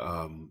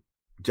know,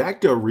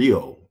 Jack Del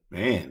Rio,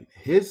 man,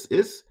 his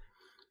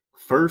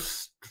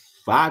first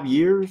 5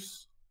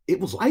 years, it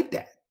was like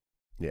that.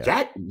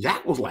 Yeah.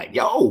 Jack was like,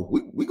 yo,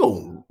 we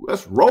go,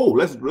 let's roll.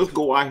 Let's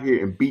go out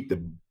here and beat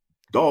the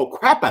dog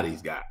crap out of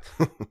these guys.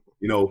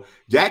 You know,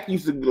 Jack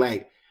used to be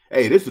like,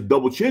 hey, this is a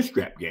double chin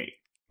strap game.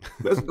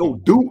 Let's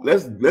go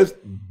let's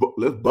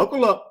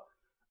buckle up.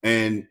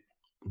 And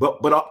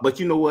but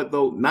you know what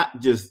though?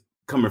 Not just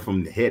coming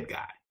from the head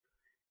guy.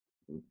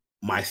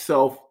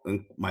 Myself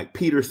and Mike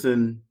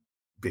Peterson,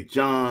 Big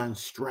John,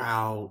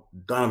 Stroud,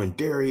 Donovan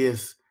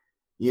Darius,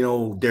 you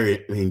know,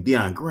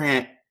 Deion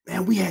Grant,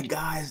 man, we had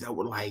guys that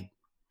were like,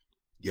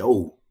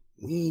 yo,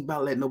 we ain't about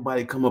to let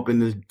nobody come up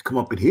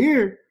in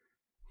here.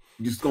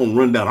 Just gonna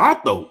run down our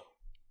throat.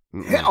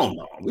 Hell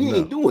no, we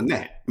ain't doing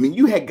that. I mean,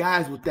 you had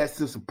guys with that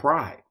sense of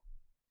pride,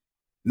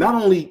 not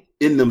only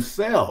in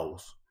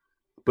themselves,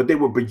 but they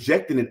were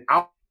projecting it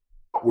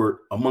outward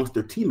amongst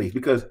their teammates.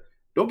 Because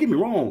don't get me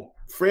wrong,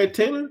 Fred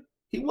Taylor,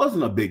 he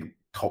wasn't a big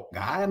talk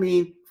guy. I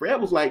mean,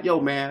 Fred was like, yo,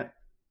 man,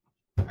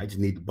 I just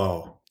need the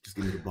ball. Just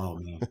give me the ball,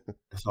 man.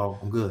 That's all.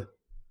 I'm good.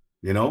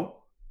 You know?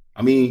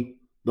 I mean,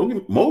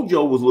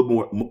 Mojo was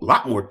a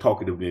lot more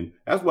talkative than.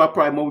 That's why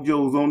probably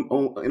Mojo's on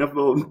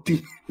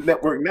NFL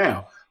Network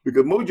now,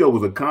 because Mojo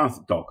was a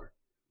constant talker.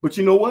 But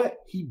you know what?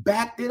 He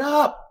backed it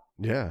up.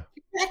 Yeah.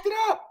 He backed it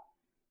up.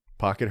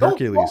 Pocket Don't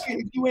Hercules. walk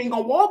it if you ain't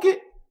gonna walk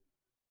it,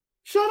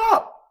 shut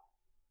up.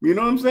 You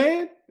know what I'm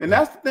saying? And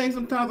that's the thing.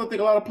 Sometimes I think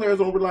a lot of players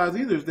don't realize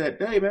either, is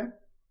that, hey man,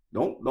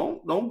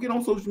 don't get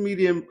on social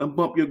media and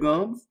bump your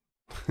gums.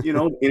 You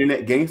know,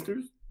 internet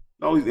gangsters,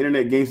 all these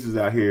internet gangsters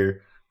out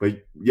here.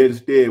 But yet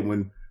instead,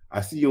 when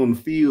I see you on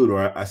the field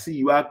or I see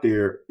you out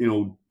there, you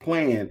know,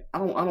 playing, I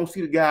don't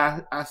see the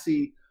guy I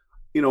see,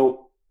 you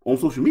know, on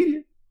social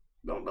media.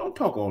 Don't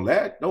talk all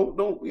that.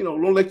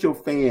 Don't let your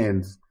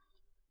fans,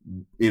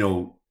 you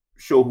know,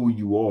 show who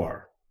you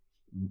are.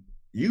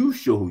 You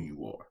show who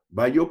you are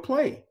by your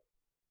play.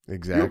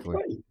 Exactly.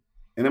 Your play.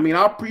 And I mean,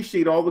 I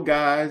appreciate all the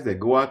guys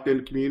that go out there in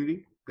the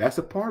community. That's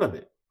a part of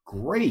it.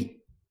 Great.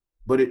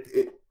 But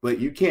but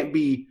you can't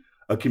be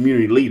a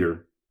community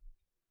leader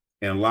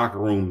and locker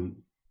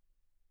room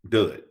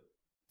dud.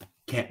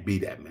 Can't be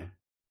that, man.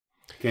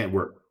 Can't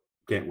work.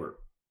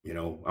 You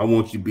know, I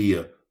want you to be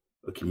a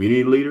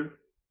community leader,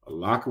 a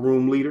locker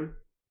room leader.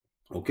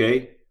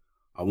 Okay.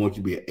 I want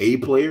you to be an A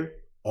player.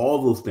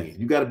 All those things.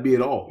 You got to be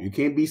it all. You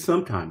can't be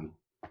sometimey.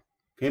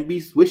 Can't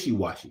be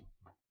wishy-washy.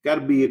 Got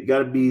to be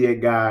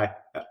that guy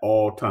at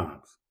all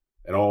times.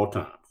 At all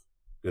times.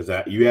 Because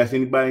you ask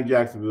anybody in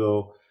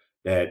Jacksonville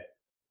that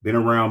been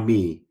around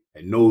me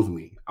and knows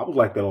me, I was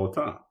like that all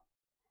the time.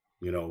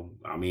 You know,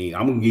 I mean,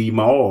 I'm gonna give you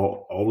my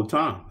all the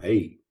time.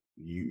 Hey,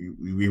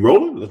 we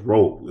rolling? Let's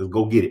roll. Let's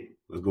go get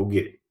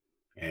it.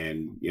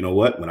 And you know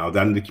what? When I was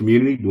out in the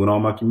community doing all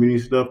my community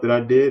stuff that I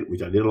did,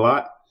 which I did a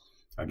lot,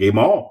 I gave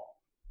my all.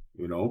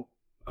 You know,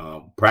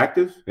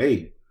 practice.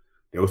 Hey,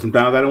 there were some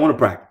times I didn't want to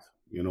practice.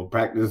 You know,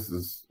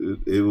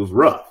 it was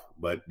rough,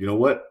 but you know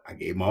what? I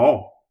gave my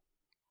all.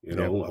 You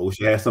know, I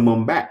wish I had some of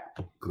them back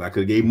because I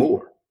could have gave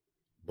more.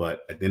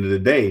 But at the end of the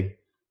day,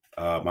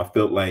 I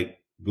felt like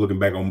looking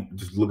back on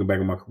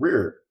my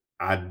career,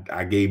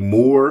 I gave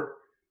more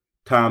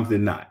times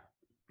than not.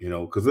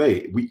 because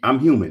I'm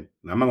human.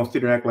 I'm not gonna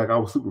sit there and act like I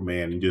was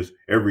Superman and just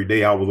every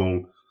day I was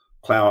on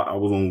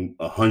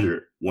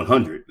 100,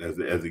 as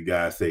the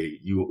guys say.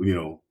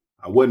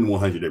 I wasn't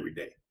 100 every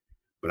day,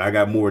 but I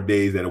got more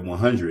days that are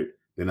 100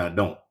 than I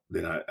don't,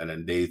 and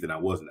then days that I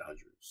wasn't 100.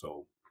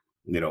 So,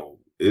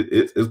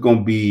 it's going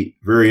to be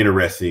very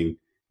interesting.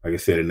 Like I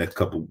said, in the next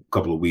couple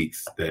of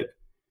weeks, that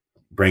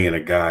bringing a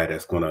guy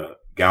that's going to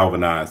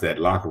galvanize that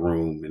locker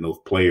room and those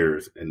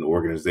players and the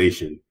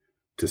organization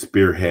to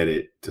spearhead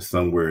it to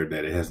somewhere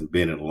that it hasn't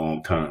been in a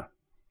long time.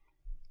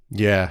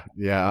 Yeah.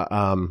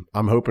 I'm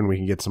hoping we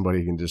can get somebody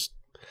who can just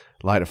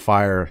light a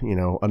fire,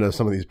 under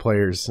some of these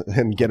players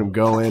and get them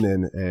going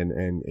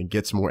and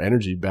get some more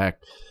energy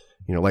back.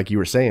 Like you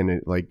were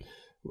saying,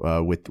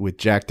 with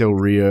Jack Del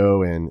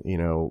Rio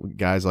and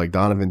guys like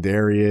Donovan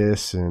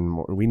Darius,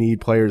 and we need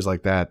players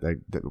like that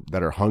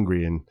are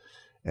hungry and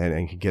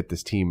can get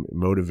this team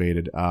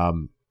motivated.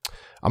 I'm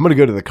going to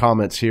go to the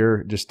comments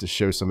here just to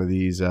show some of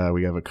these.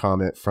 We have a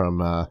comment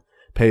from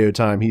Payo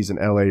Time. He's an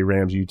LA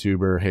Rams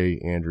YouTuber.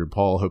 Hey, Andrew,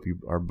 Paul, hope you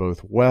are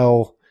both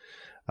well.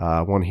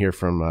 One here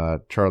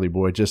from Charlie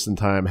Boy, just in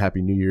time.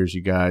 Happy New Year's,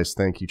 you guys.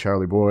 Thank you,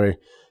 Charlie Boy.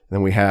 And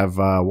then we have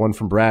one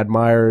from Brad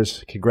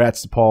Myers.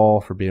 Congrats to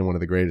Paul for being one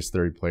of the greatest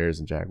 30 players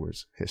in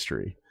Jaguars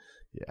history.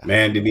 Yeah,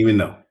 man, didn't even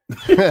know.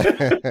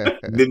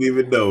 Didn't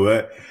even know.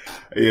 I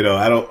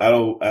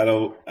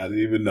didn't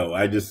even know.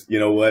 I just,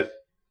 what?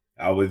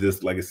 I was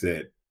just, like I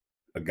said,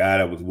 a guy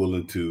that was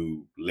willing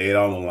to lay it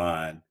on the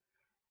line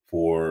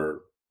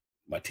for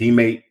my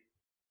teammate,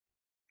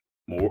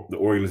 the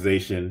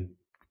organization,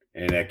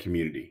 and that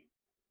community,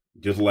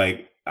 just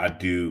like I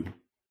do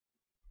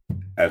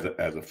as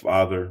a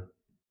father,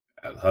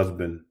 as a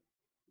husband,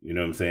 you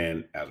know what I'm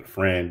saying, as a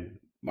friend.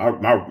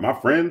 My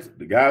friends,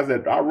 the guys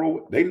that I roll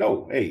with, they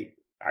know, hey,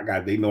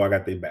 they know I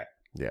got their back.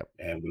 Yeah.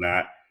 And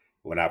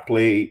when I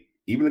play,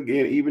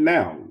 even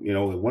now,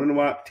 one of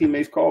my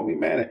teammates called me,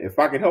 man, if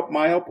I can help them,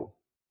 I help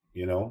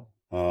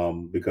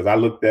them, because I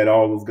looked at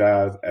all those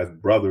guys as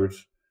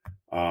brothers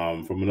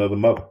from another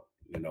mother,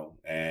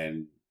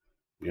 and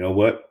you know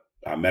what?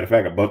 Matter of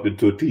fact, I bumped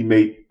into a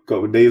teammate a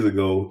couple of days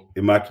ago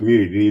in my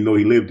community. Didn't even know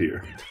he lived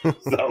here.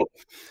 So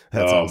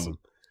that's awesome.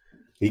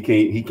 He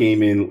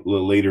came in a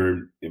little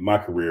later in my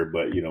career,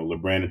 but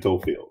LeBrandon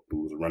Tofield,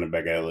 who was a running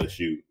back at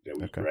LSU that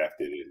we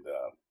drafted, and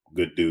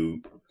good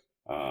dude.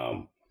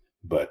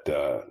 But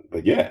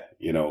yeah,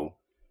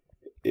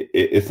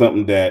 it's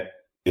something that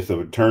it's a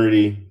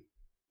fraternity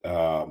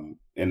in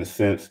the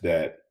sense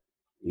that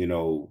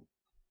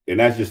and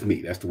that's just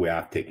me. That's the way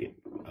I take it.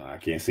 I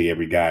can't say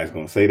every guy is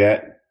going to say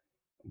that.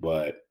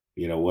 But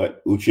you know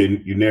what?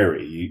 Uche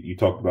Uneri, you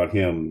talked about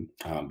him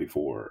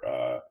before.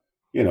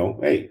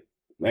 Hey,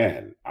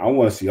 man, I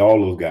want to see all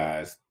those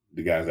guys,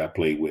 the guys I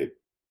played with,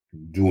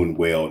 doing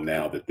well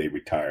now that they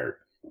retired,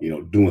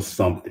 doing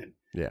something.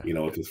 Yeah.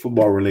 If it's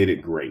football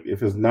related, great.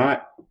 If it's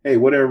not, hey,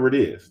 whatever it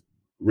is,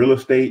 real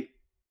estate,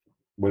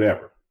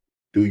 whatever,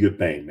 do your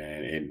thing,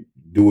 man, and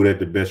do it at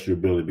the best of your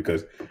ability,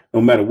 because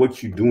no matter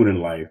what you're doing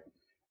in life,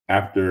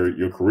 after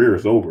your career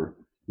is over,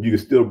 you can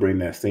still bring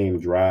that same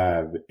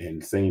drive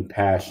and same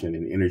passion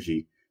and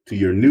energy to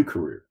your new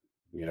career.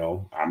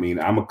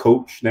 I'm a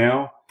coach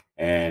now,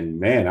 and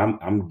man,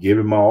 I'm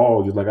giving my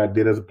all just like I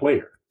did as a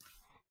player,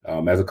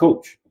 as a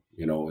coach.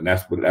 And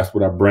that's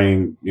what I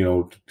bring,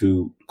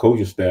 to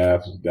coaching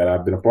staff that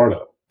I've been a part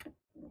of.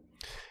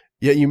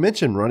 Yeah, you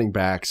mentioned running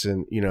backs,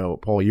 and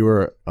Paul, you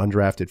were an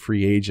undrafted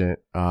free agent,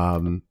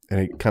 and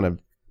it kind of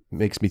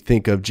makes me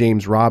think of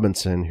James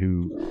Robinson,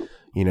 who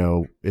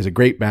is a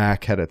great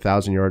back, had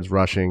 1,000 yards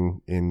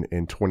rushing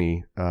in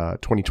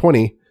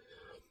 2020,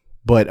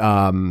 but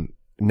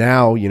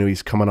now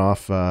he's coming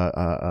off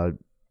a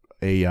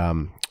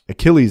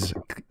Achilles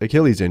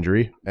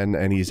injury,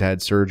 and he's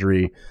had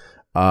surgery.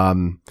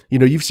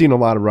 You've seen a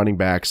lot of running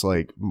backs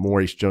like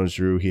Maurice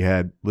Jones-Drew. He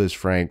had Liz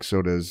Frank.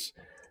 So does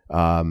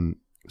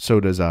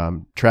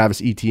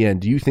Travis Etienne.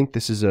 Do you think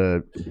this is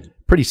a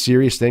pretty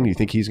serious thing? Do you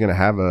think he's going to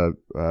have a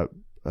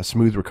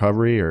smooth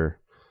recovery, or?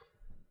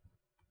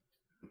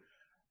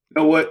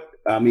 You know what?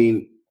 I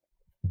mean,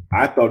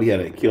 I thought he had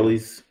an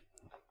Achilles.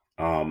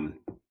 That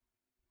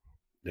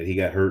he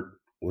got hurt.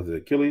 Was it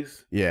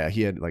Achilles? Yeah,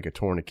 he had like a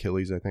torn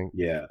Achilles, I think.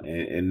 Yeah,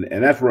 and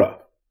that's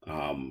rough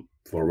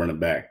for a running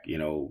back,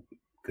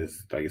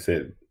 because like I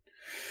said,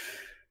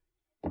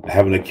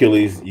 having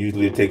Achilles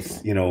usually it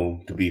takes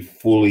to be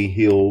fully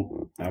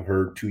healed. I've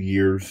heard 2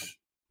 years,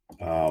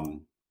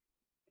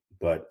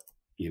 but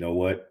you know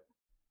what?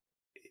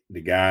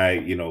 The guy,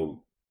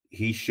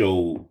 he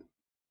showed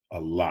a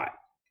lot.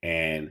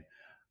 And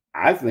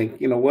I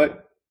think,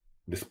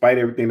 despite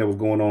everything that was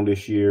going on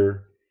this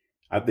year,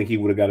 I think he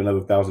would have got another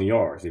 1,000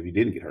 yards if he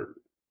didn't get hurt.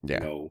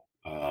 Yeah.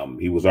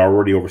 He was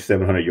already over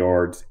 700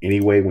 yards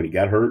anyway when he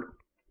got hurt.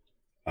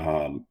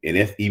 And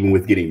that's even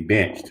with getting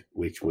benched,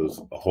 which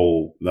was a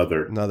whole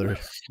another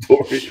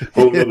story,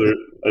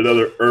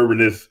 another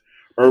urbanist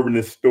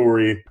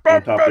story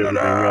on top of everything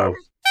else.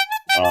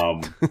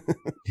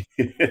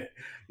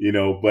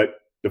 But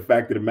the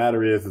fact of the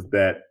matter is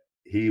that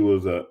he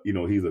was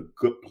he's a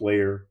good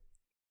player.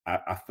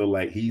 I feel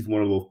like he's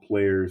one of those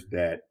players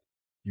that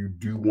you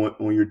do want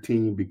on your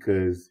team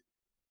because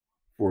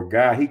for a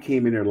guy, he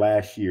came in there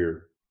last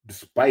year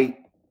despite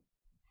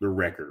the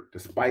record,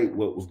 despite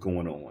what was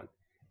going on,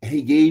 and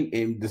he gave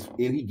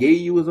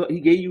you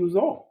his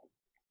all,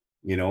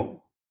 you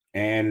know.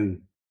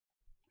 And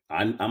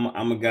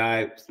I'm a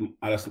guy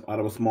out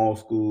of a small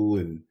school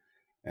and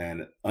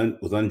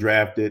was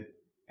undrafted,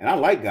 and I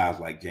like guys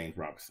like James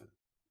Robinson,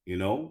 you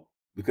know,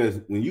 because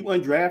when you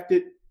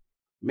undrafted,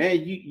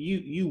 man,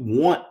 you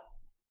want,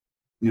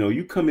 you know,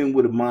 you come in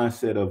with a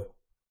mindset of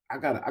I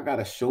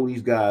gotta show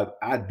these guys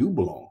I do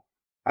belong.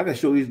 I gotta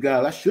show these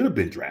guys I should have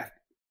been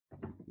drafted,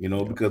 you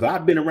know, because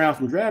I've been around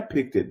some draft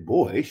picks that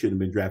boy they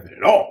shouldn't have been drafted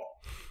at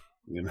all,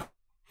 you know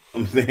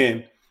what I'm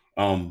saying.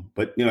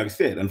 But you know, like I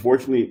said,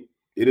 unfortunately,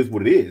 it is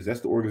what it is.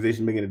 That's the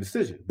organization making a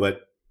decision.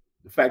 But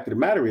the fact of the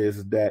matter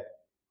is that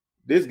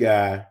this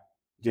guy,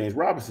 James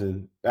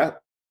Robinson,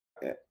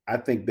 I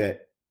think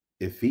that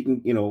if he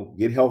can, you know,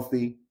 get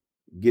healthy,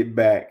 get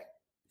back,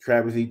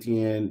 Travis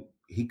Etienne,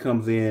 he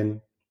comes in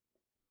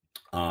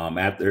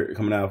after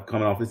coming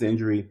off his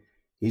injury,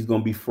 he's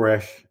gonna be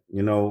fresh,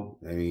 you know.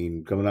 I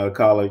mean, coming out of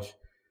college,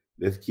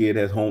 this kid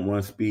has home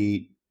run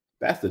speed.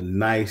 That's a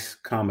nice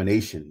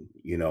combination,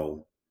 you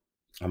know.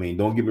 I mean,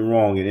 don't get me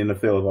wrong, in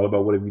NFL, it's all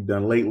about what have you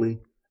done lately,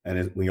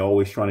 and we're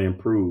always trying to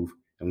improve.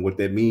 And what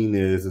that means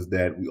is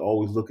that we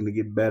always looking to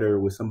get better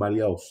with somebody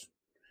else.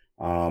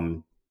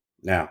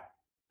 Now,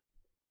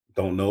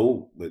 don't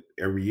know, but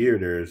every year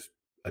there's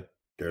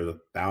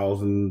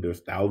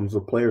thousands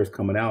of players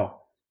coming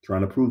out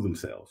trying to prove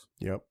themselves.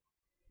 Yep.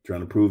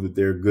 Trying to prove that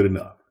they're good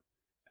enough,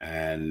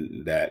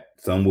 and that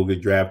some will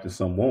get drafted,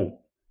 some won't.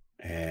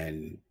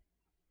 And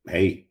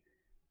hey,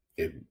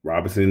 if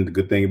Robinson, the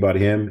good thing about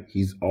him,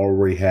 he's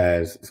already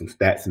has some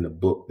stats in the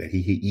book that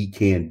he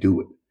can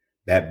do it.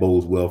 That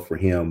bodes well for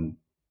him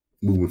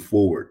moving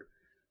forward.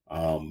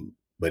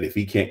 But if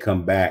he can't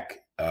come back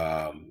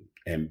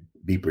and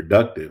be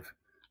productive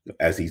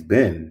as he's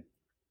been,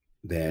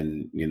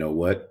 then you know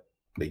what?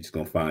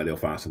 They'll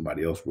find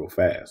somebody else real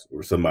fast,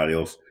 or somebody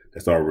else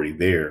that's already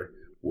there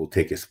will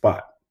take his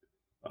spot.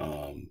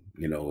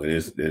 You know, and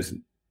there's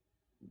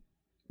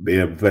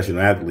being a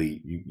professional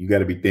athlete, you got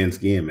to be thin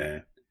skinned,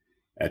 man.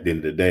 At the end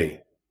of the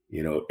day,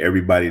 you know,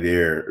 everybody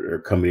there are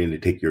coming in to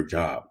take your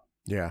job.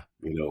 Yeah.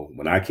 You know,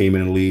 when I came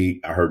in the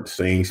league, I heard the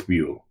same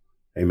spiel.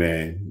 Hey,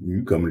 man,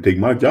 you coming to take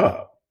my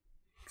job.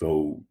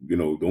 So, you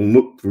know, don't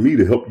look for me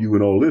to help you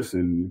in all this.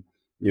 And,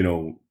 you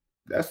know,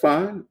 that's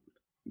fine.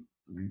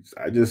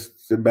 I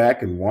just sit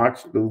back and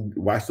watch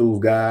those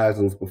guys,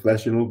 those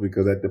professionals,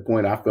 because at the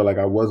point I felt like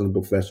I wasn't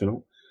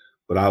professional,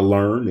 but I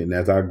learned, and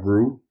as I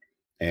grew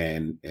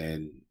and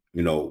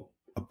you know,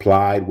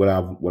 applied what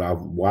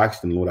I've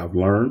watched and what I've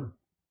learned,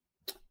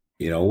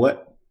 you know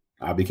what?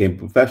 I became a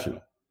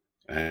professional.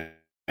 And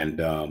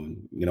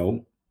you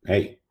know,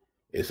 hey,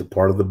 it's a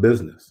part of the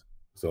business.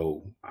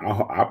 So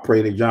I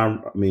pray that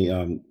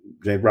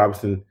James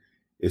Robinson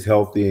is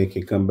healthy and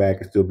can come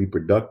back and still be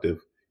productive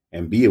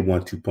and be a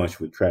 1-2 punch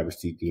with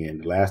Travis Etienne.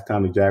 The last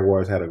time the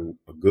Jaguars had a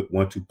good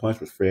 1-2 punch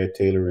was Fred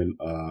Taylor and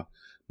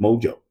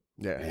Mojo.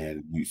 Yeah.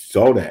 And you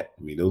saw that.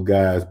 I mean, those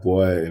guys,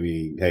 boy, I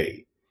mean,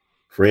 hey,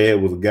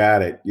 Fred was a guy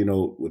that, you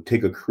know, would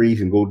take a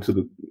crease and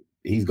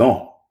he's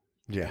gone.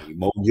 Yeah.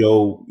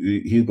 Mojo,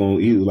 he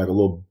was like a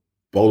little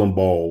bowling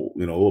ball,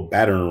 you know, a little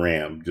battering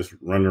ram, just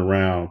running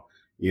around,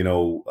 you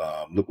know,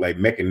 looked like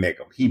Mechanic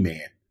of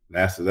He-Man.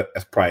 That's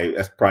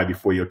probably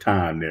before your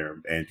time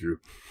there, Andrew.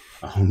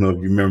 I don't know if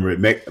you remember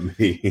Mechanic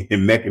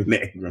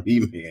from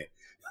He-Man,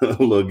 a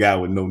little guy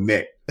with no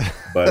neck,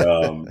 but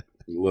a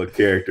little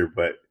character.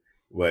 But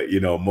you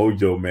know,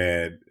 Mojo,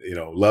 man, you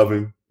know, love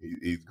him.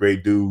 He's a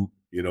great dude.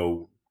 You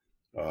know,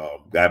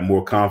 got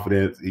more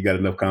confidence. He got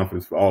enough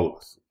confidence for all of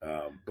us.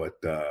 But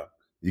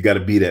you got to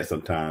be that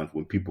sometimes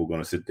when people are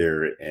going to sit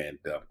there and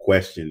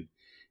question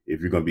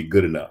if you're going to be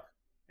good enough.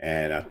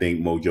 And I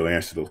think Mojo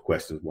answered those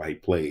questions while he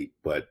played.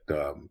 But,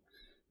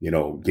 you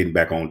know, getting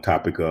back on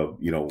topic of,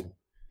 you know,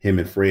 him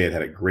and Fred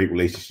had a great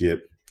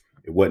relationship.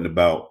 It wasn't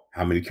about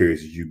how many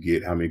carries did you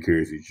get, how many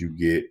carries did you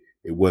get.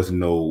 It wasn't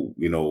no,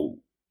 you know,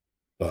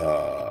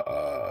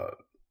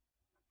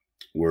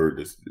 word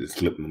that's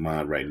slipping my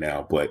mind right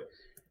now, but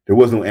there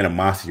was no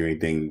animosity or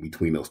anything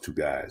between those two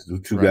guys. Those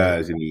two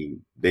guys, I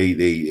mean,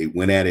 they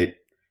went at it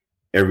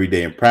every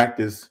day in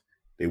practice.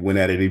 They went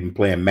at it even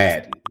playing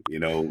Madden, you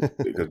know,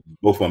 because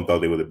both of them thought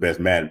they were the best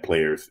Madden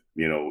players,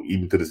 you know,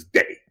 even to this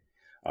day.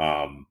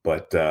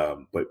 But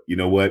you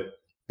know what?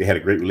 They had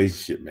a great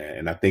relationship, man,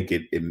 and I think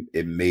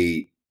it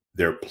made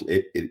their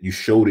it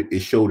showed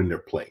in their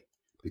play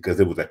because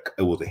it was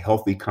a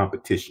healthy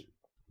competition.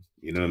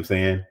 You know what I'm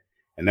saying?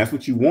 And that's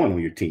what you want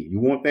on your team. You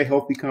want that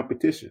healthy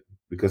competition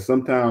because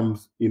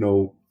sometimes, you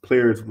know,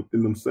 players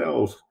within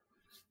themselves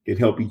can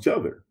help each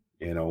other,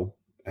 you know,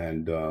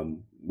 and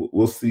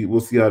we'll see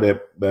how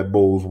that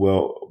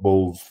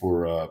bodes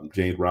for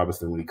James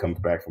Robinson when he comes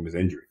back from his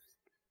injury.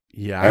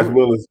 Yeah. As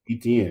well as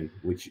Etienne,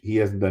 which he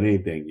hasn't done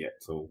anything yet.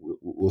 So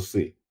we'll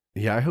see.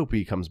 Yeah. I hope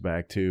he comes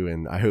back too.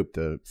 And I hope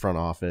the front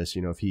office,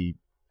 you know, if he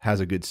has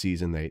a good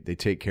season, they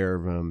take care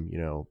of him,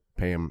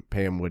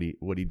 pay him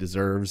what he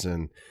deserves.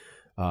 And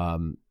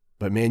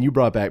but man, you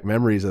brought back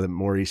memories of the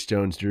Maurice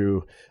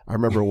Jones-Drew. I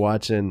remember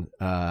watching.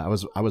 I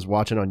was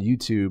watching on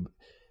YouTube.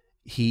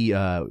 He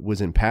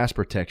was in pass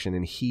protection,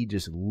 and he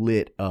just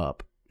lit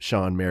up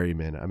Sean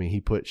Merriman. I mean,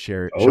 he put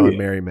Sean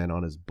Merriman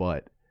on his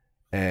butt,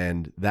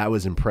 and that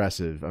was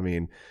impressive. I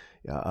mean,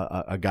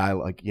 a guy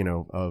like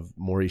of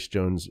Maurice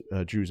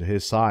Jones-Drew's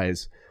his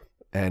size,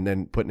 and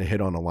then putting a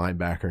hit on a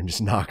linebacker and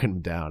just knocking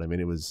him down. I mean,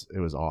 it was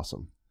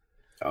awesome.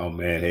 Oh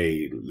man,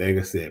 hey, like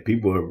I said,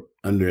 people have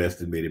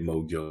underestimated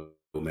Mojo,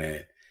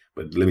 man.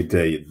 But let me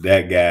tell you,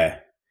 that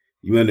guy,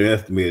 you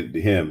underestimated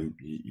him.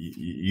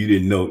 You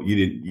didn't know, you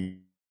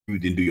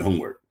didn't do your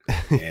homework,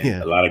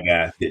 and a lot of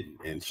guys didn't.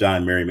 And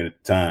Sean Merriman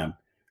at the time,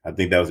 I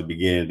think that was the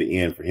beginning of the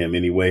end for him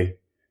anyway.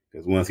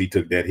 Because once he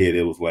took that hit,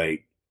 it was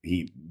like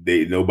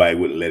nobody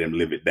wouldn't let him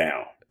live it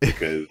down,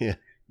 because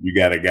you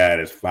got a guy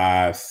that's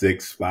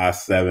 5'6",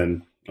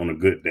 5'7" on a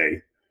good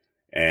day.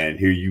 And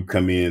here you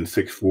come in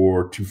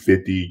 6'4",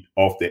 250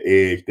 off the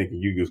edge,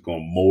 thinking you're just going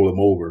to mold him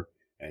over.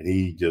 And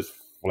he just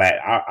flat.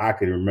 I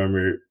can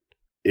remember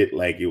it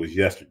like it was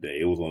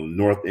yesterday. It was on the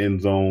north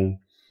end zone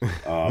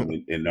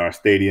in our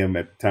stadium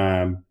at the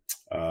time.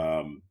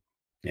 And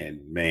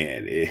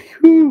man, it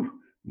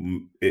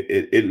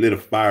lit a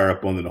fire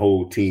up under the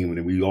whole team,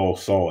 and we all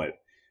saw it.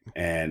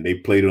 And they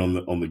played it on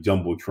the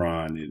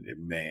Jumbotron. And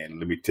man,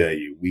 let me tell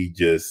you, we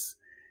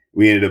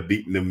ended up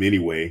beating them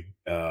anyway.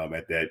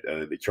 At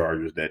the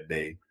Chargers that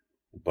day,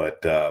 but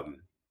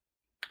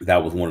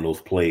that was one of those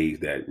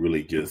plays that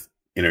really just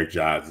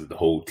energizes the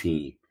whole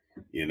team,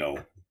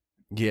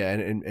 Yeah,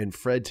 and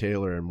Fred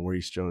Taylor and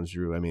Maurice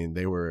Jones-Drew, I mean,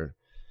 they were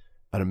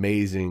an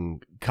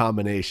amazing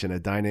combination, a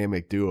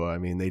dynamic duo. I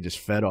mean, they just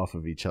fed off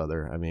of each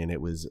other. I mean,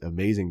 it was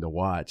amazing to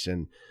watch.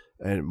 And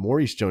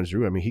Maurice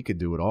Jones-Drew, I mean, he could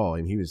do it all.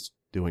 And he was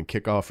doing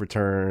kickoff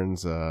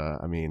returns.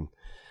 I mean,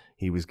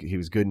 he was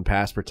good in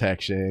pass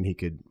protection. He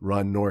could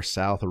run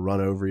north-south or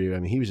run over you. I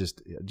mean, he was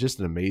just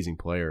an amazing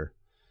player.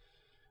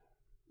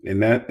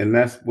 And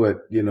that's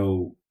what,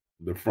 the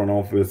front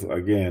office,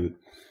 again,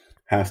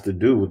 has to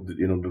do with,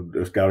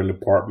 the scouting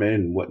department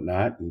and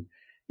whatnot. And,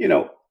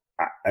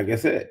 like I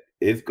said,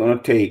 it's going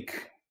to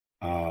take,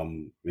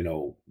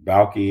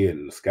 Balky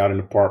and the scouting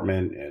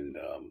department and,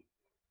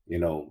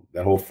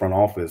 that whole front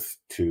office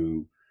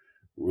to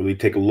really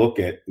take a look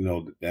at,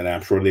 and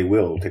I'm sure they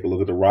will take a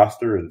look at the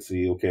roster and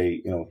see,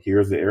 okay,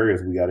 here's the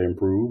areas we got to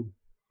improve.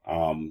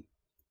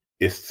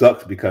 It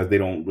sucks because they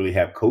don't really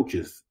have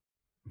coaches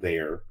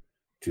there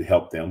to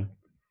help them,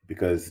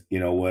 because you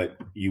know what,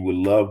 you would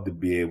love to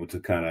be able to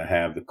kind of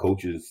have the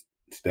coaches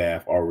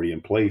staff already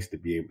in place to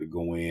be able to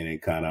go in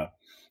and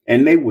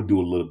and they would do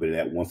a little bit of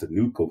that once the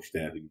new coach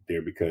staff is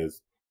there,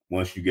 because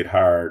once you get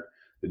hired,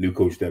 the new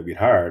coach staff get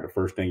hired, the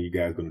first thing you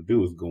guys are going to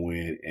do is go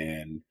in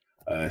and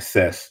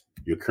assess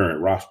your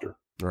current roster,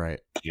 right,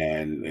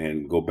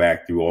 and go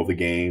back through all the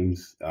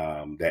games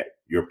that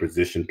your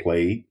position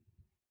played,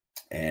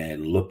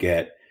 and look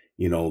at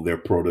their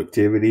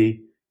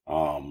productivity,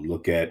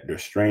 look at their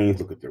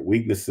strengths, look at their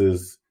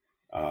weaknesses,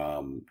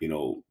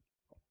 you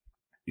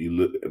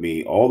look. I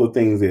mean, all the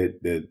things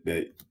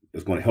that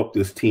is going to help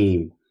this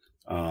team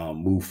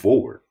move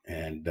forward,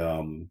 and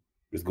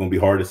it's going to be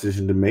a hard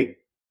decision to make.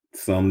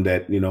 Some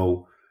that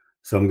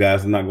some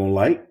guys are not going to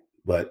like,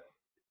 but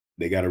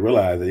they got to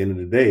realize at the end of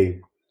the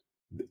day,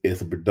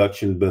 it's a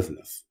production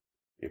business.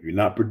 If you're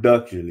not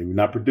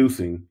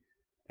producing,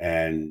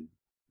 and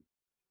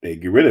they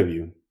get rid of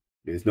you,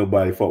 it's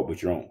nobody's fault but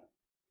your own.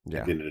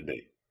 At the end of the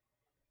day.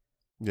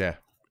 Yeah.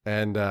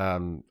 And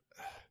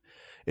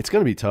it's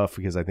going to be tough,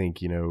 because I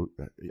think,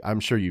 I'm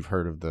sure you've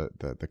heard of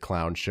the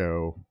clown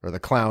show, or the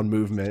clown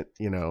movement,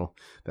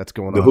 that's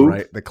going on,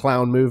 right? The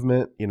clown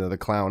movement, the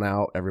clown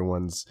out.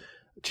 Everyone's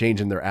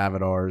changing their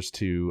avatars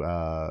to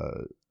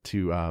a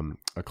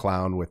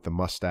clown with the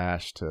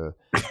mustache to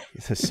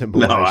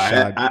symbolize. No,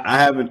 I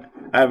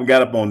haven't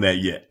got up on that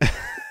yet.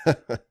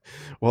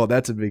 Well,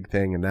 that's a big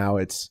thing, and now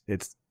it's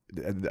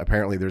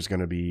apparently there's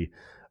going to be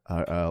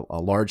a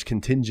large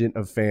contingent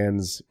of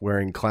fans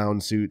wearing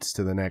clown suits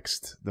to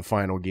the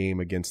final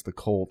game against the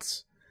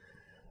Colts.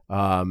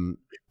 And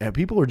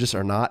people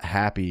are not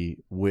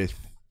happy with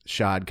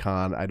Shad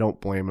Khan. I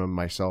don't blame him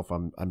myself.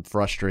 I'm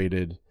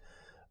frustrated.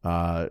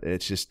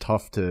 It's just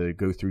tough to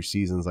go through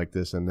seasons like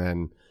this and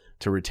then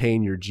to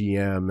retain your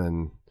GM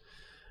and,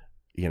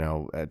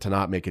 to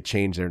not make a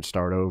change there and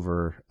start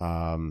over.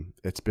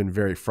 It's been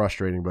very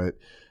frustrating, but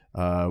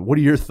what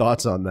are your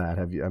thoughts on that?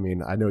 I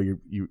know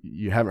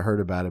you haven't heard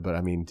about it, but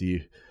I mean, do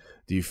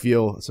you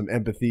feel some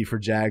empathy for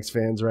Jags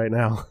fans right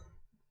now?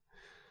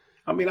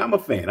 I mean, I'm a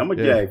fan. I'm a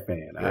Jag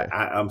fan.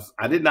 Yeah.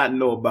 I did not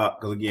know about,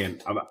 because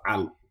again,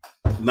 I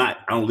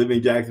don't live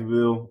in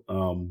Jacksonville,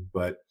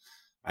 but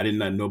I did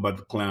not know about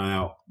the clown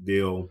out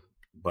deal.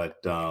 But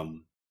I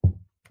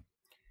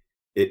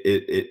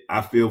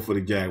feel for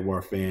the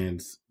Jaguar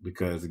fans,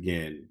 because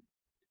again,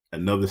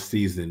 another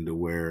season to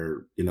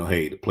where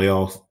hey, the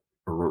playoffs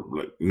are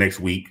like next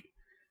week,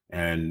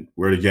 and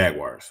we're the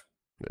Jaguars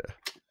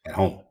at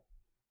home.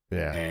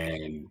 Yeah.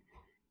 And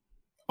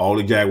all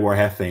the Jaguar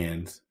have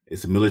fans.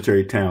 It's a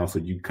military town, so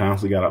you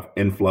constantly got an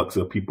influx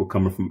of people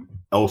coming from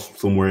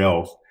somewhere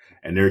else,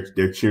 and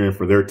they're cheering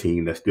for their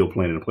team that's still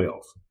playing in the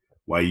playoffs.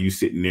 While you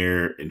sitting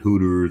there in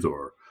Hooters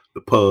or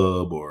the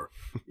pub or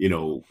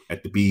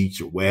at the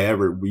beach or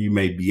wherever you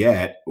may be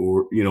at,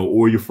 or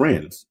or your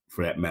friends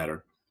for that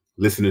matter,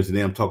 listening to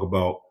them talk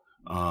about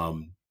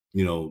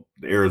the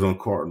Arizona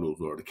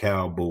Cardinals or the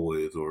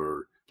Cowboys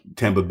or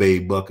Tampa Bay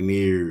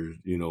Buccaneers,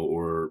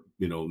 or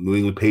New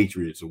England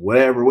Patriots or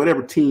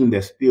whatever team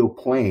that's still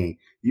playing.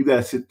 You got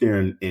to sit there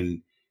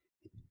and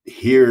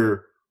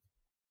hear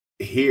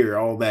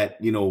all that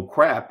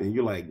crap, and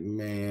you're like,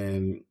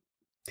 man,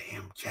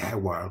 damn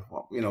Jaguars,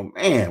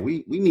 man,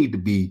 we need to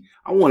be.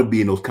 I want to be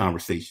in those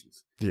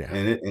conversations. Yeah,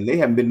 and they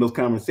haven't been in those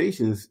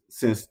conversations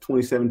since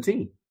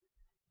 2017,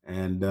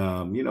 and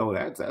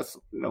that's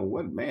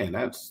what, man,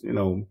 that's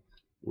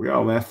we're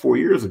all at 4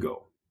 years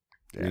ago.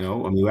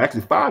 yeah.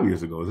 Actually 5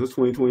 years ago. This is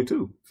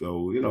 2022.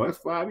 So, that's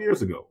 5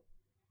 years ago.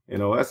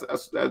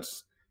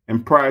 That's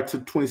and prior to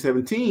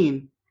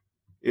 2017,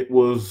 it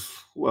was,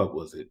 what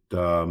was it?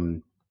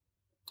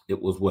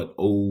 It was what,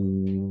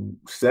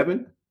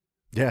 07?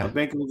 Yeah. I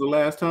think it was the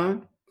last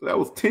time. So that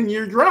was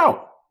 10-year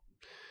drought.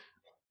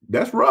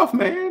 That's rough,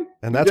 man.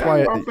 And that's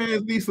why our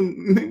fans need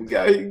some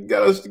got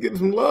us to get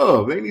some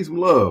love. They need some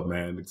love,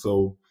 man.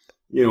 So,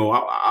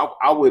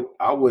 I would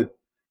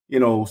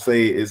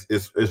say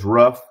it's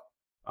rough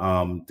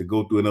to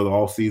go through another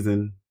off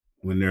season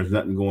when there's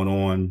nothing going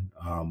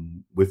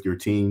on with your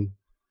team.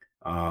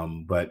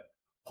 But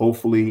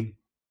hopefully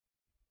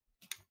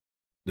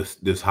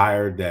this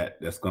hire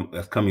that's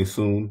coming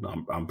soon.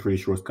 I'm pretty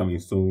sure it's coming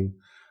soon.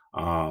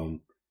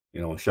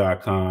 Shah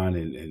Khan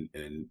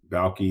and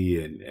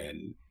Balky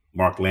and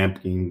Mark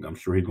Lampkin, I'm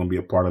sure he's going to be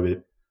a part of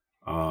it.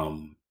 I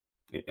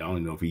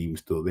don't know if he's even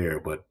still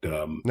there, but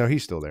no,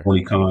 he's still there.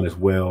 Tony Khan as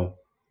well.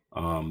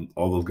 All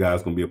those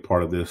guys going to be a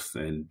part of this,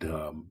 and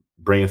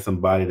bringing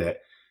somebody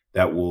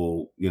that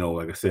will,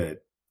 like I said,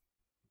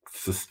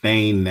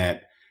 sustain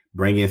that,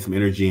 bring in some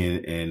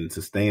energy and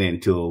sustain it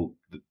until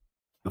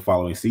the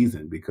following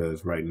season.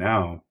 Because right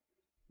now,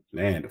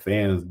 man, the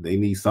fans, they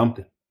need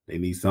something. They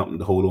need something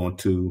to hold on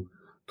to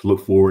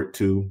look forward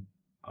to.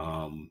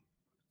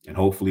 And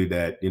hopefully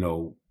that,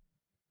 the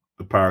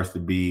powers to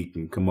be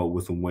can come up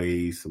with some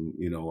ways.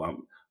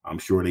 I'm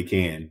sure they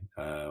can.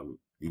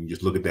 You can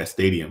just look at that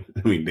stadium.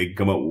 I mean, they can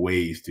come up with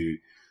ways to,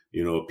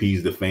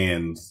 appease the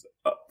fans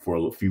for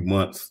a few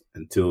months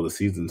until the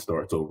season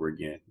starts over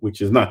again, which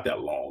is not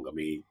that long. I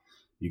mean,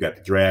 you got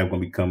the draft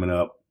going to be coming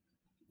up,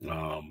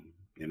 and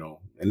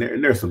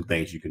there's some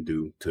things you can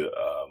do to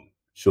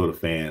show the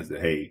fans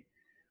that, hey,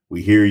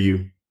 we hear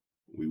you.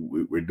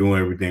 We're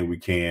doing everything we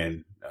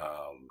can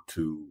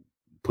to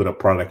put a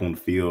product on the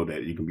field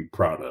that you can be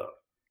proud of.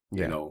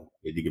 Yeah.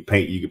 That you can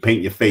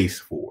paint your face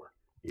for.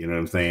 You know what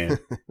I'm saying?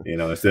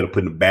 Instead of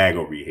putting a bag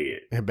over your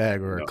head. A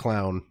bag or a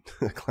clown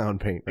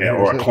paint. Right? Yeah,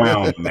 or a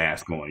clown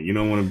mask on. You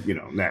don't want to,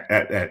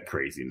 that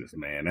craziness,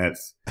 man.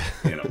 That's,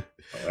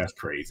 that's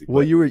crazy.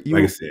 Well, but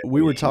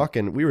we were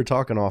talking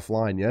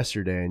offline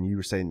yesterday, and you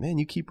were saying, man,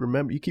 you keep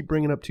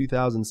bringing up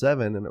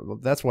 2007,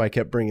 and that's why I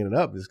kept bringing it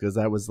up, is because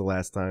that was the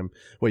last time.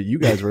 Wait, you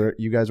guys were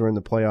in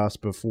the playoffs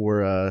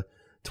before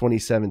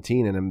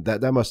 2017, and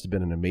that must have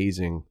been an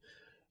amazing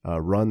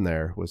run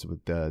there. Was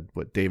with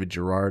David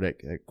Garrard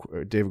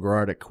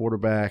at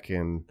quarterback,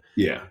 and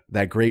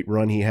that great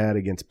run he had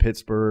against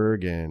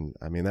Pittsburgh, and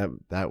I mean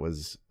that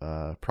was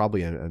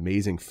probably an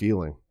amazing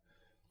feeling.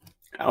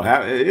 Oh,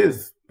 it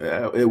is.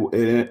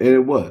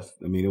 It was.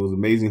 I mean, it was an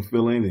amazing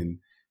feeling, and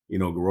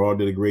Garrard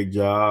did a great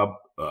job.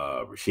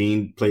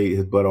 Rasheen played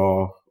his butt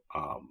off.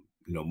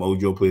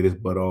 Mojo played his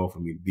butt off. I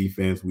mean,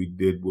 defense, we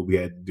did what we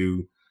had to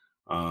do.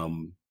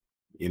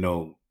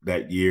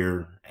 That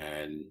year,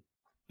 and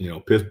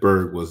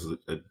Pittsburgh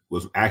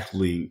was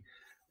actually,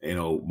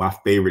 my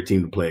favorite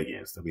team to play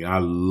against. I mean, I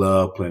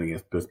love playing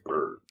against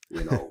Pittsburgh,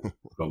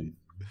 from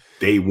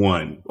day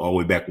one, all the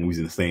way back when we was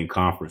in the same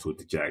conference with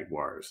the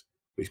Jaguars,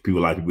 which a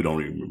lot of people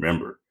don't even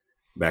remember.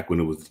 Back when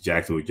it was the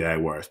Jacksonville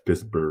Jaguars,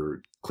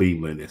 Pittsburgh,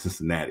 Cleveland, and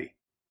Cincinnati.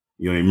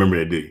 You don't even remember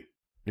that, do you?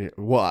 Yeah,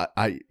 well,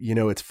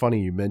 it's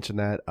funny you mentioned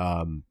that,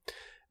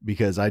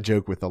 because I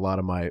joke with a lot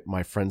of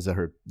my friends that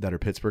are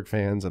Pittsburgh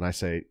fans, and I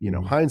say,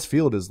 Heinz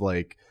Field is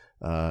like,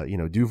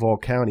 Duval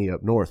County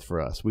up north for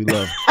us. We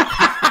love.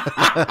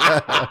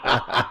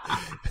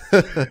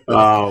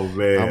 Oh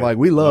man! I'm like,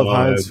 we love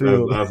Heinz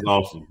Field. That's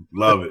awesome.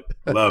 Love it.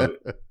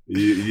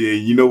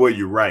 You know what?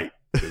 You're right,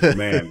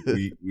 man.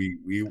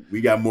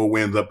 We got more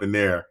wins up in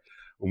there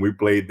when we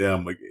played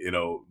them,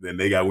 than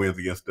they got wins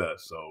against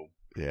us. So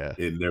yeah,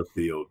 in their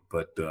field,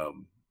 but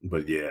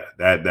yeah,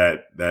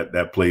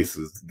 that place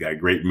has got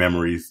great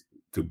memories.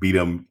 To beat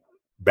them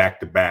back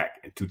to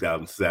back in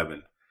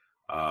 2007.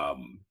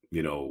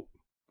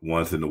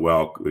 Once in the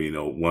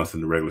once in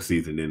the regular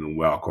season, then in the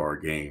wild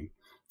card game.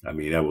 I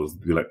mean, that was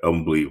like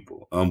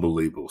unbelievable.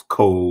 It was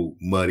cold,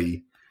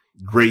 muddy,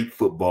 great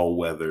football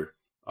weather.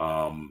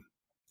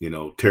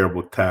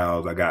 terrible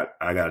towels. I got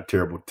a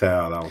terrible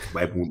towel. I was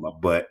wiping with my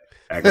butt.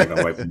 Acting like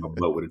I'm wiping my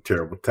butt with a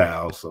terrible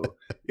towel. So,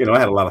 I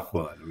had a lot of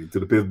fun. I mean, to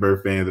the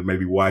Pittsburgh fans that may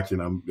be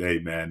watching, hey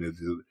man,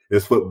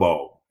 it's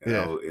football.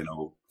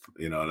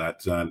 Not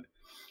John,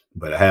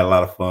 but I had a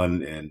lot of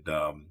fun. And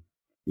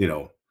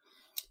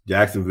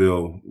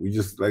Jacksonville, we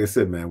just, like I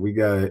said, man, we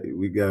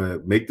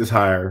gotta make this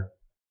hire,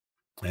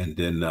 and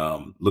then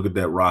look at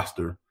that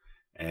roster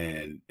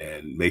and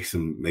make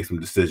some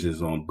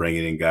decisions on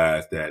bringing in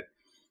guys that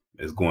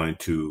is going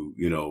to,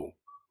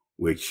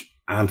 which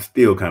I'm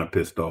still kind of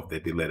pissed off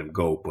that they let him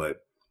go, but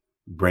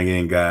bringing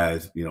in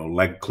guys,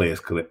 like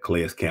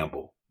Calais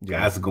Campbell,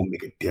 guys are going to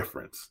make a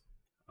difference.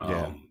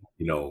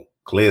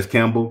 Calais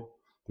Campbell,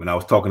 when I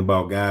was talking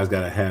about guys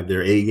got to have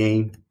their A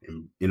game,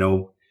 and,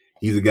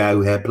 he's a guy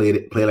who had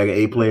played like an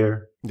A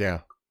player.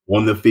 Yeah.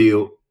 On the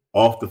field,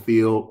 off the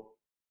field.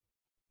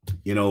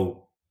 You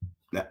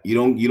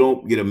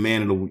don't get a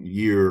Man of the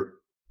Year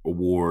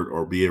award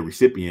or be a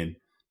recipient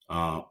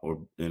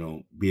or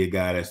be a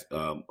guy that's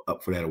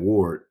up for that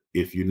award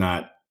if you're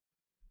not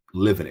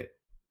living it.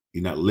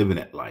 You're not living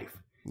that life.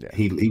 Yeah.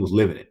 He was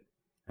living it.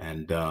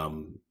 And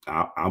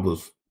I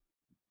was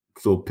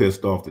so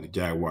pissed off that the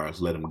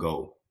Jaguars let him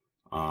go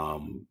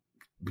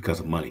because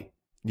of money.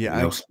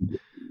 Yeah,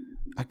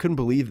 I couldn't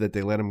believe that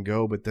they let him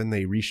go, but then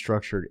they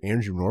restructured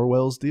Andrew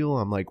Norwell's deal.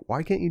 I'm like,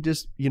 why can't you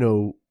just,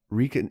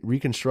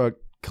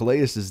 reconstruct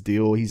Calais'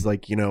 deal? He's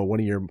like, one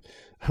of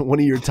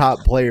your top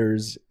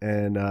players,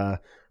 and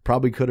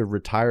probably could have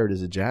retired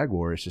as a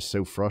Jaguar. It's just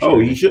so frustrating.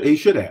 Oh, he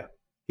should have.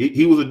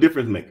 He was a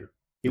difference maker.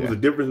 He was a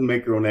difference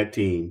maker on that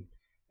team.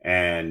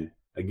 And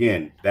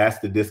again, that's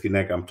the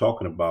disconnect I'm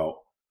talking about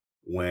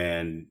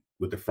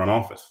with the front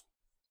office,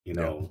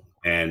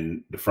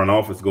 and the front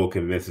office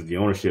convinces the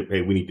ownership,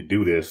 hey, we need to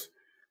do this.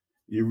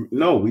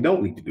 No, we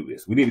don't need to do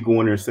this. We need to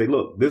go in there and say,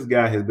 look, this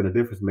guy has been a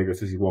difference maker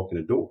since he walked in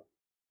the door.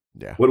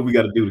 Yeah. What do we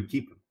got to do to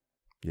keep him?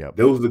 Yeah.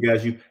 Those are the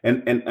guys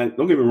and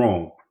don't get me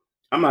wrong.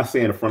 I'm not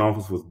saying the front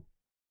office was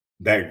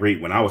that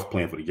great when I was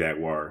playing for the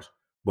Jaguars,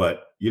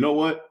 but you know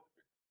what?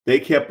 They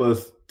kept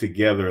us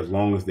together as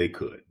long as they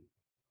could.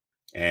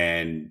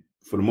 And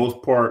for the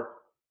most part,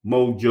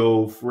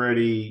 Mojo,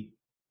 Freddie,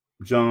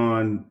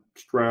 John,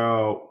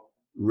 Stroud,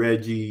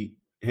 Reggie,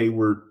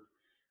 Hayward,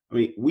 I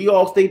mean, we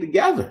all stayed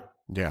together.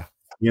 Yeah.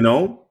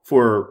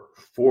 For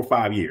 4 or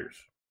 5 years.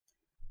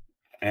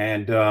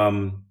 And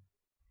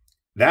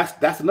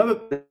that's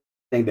another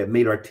thing that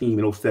made our team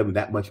in 07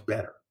 that much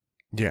better.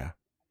 Yeah.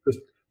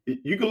 Because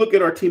you can look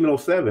at our team in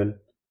 07,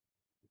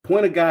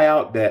 point a guy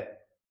out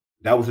that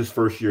was his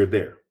first year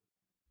there.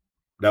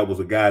 That was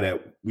a guy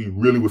that we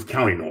really was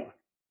counting on.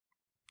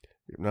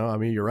 No, I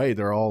mean, you're right.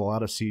 They're all a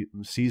lot of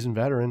seasoned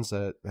veterans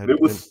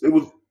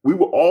we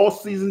were all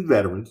seasoned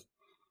veterans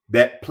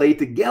that played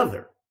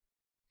together.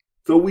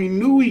 So we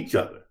knew each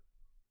other.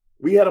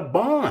 We had a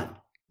bond.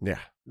 Yeah.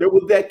 There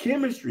was that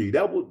chemistry.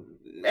 That's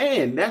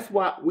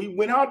why we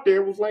went out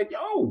there. It was like,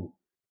 yo.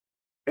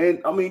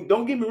 And I mean,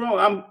 don't get me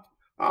wrong.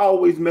 I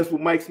always mess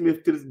with Mike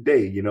Smith to this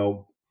day,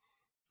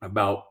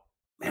 about,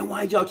 man,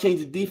 why did y'all change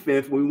the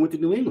defense when we went to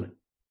New England?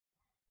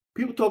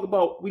 People talk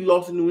about we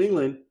lost in New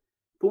England,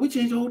 but we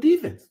changed the whole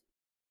defense.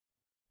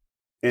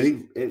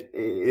 And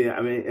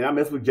I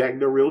mess with Jack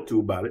Del Rio too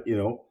about it,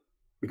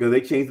 because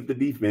they changed up the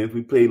defense.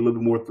 We played a little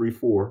bit more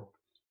 3-4,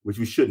 which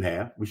we shouldn't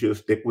have. We should have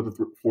stuck with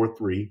the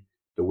 4-3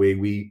 the way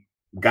we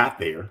got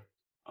there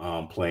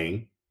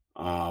playing.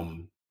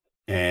 And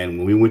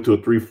when we went to a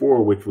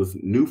 3-4, which was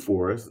new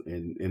for us,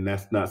 and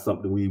that's not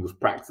something we was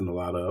practicing a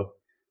lot of,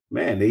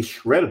 man, they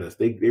shredded us.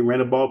 They ran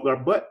the ball up our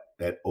butt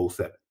that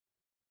 07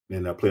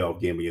 in a playoff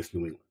game against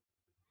New England.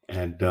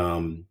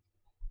 And,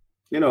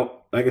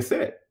 like I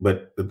said,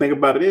 but the thing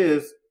about it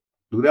is,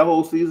 through that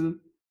whole season,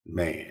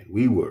 man,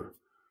 we were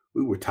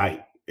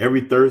tight.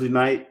 Every Thursday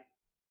night,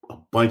 a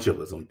bunch of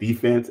us on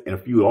defense and a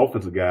few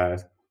offensive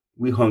guys,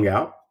 we hung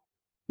out.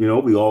 We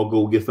all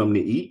go get something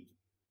to eat,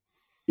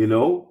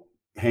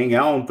 hang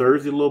out on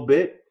Thursday a little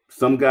bit.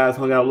 Some guys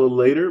hung out a little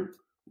later.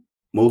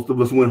 Most of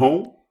us went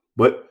home.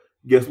 But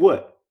guess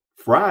what?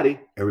 Friday,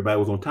 everybody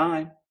was on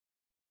time.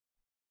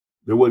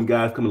 There wasn't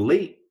guys coming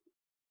late.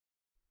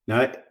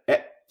 Now,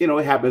 it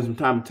happens from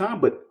time to time,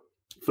 but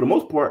for the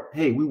most part,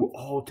 hey, we were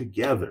all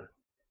together.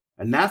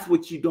 And that's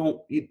what you're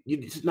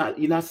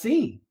not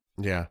seeing.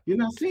 Yeah. You're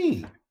not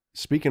seeing.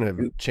 Speaking of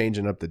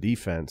changing up the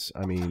defense,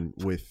 I mean,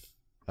 with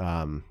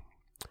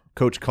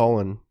Coach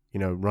Cullen,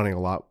 running a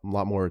lot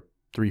more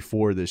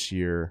 3-4 this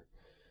year.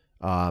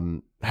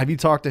 Have you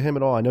talked to him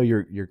at all? I know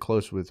you're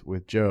close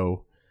with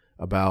Joe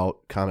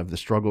about kind of the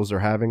struggles they're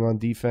having on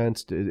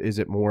defense. Is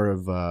it more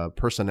of a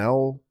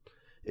personnel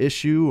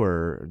issue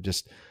or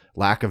just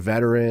lack of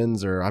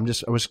veterans? Or I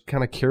was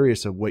kind of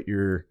curious of what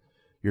your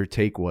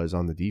take was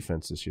on the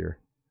defense this year.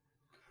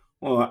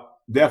 Well,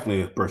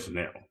 definitely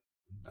personnel.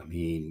 I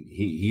mean,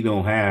 he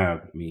don't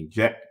have. I mean,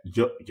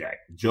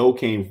 Joe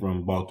came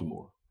from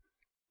Baltimore,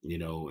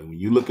 and when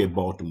you look at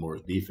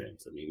Baltimore's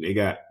defense, I mean, they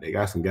got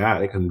some guys,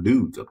 they got some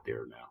dudes up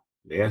there now.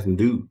 They have some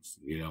dudes,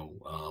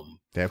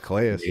 They have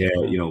Calais.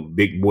 Yeah,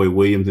 Big Boy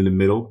Williams in the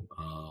middle.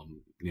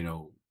 You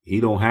know, he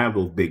don't have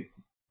those big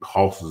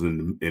horses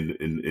in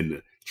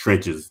the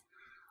trenches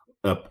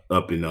up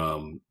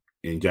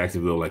in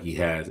Jacksonville like he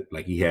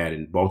had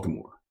in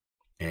Baltimore.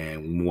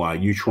 And while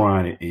you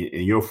trying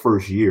in your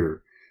first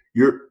year,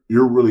 you're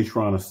really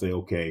trying to say,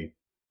 okay,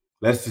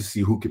 let's just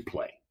see who can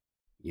play.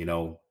 You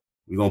know,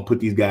 we're gonna put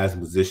these guys in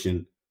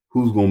position.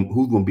 Who's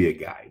gonna be a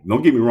guy?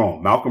 Don't get me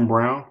wrong, Malcolm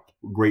Brown,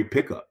 great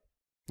pickup.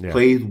 Yeah.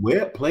 Played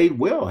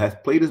well, has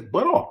played his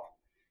butt off,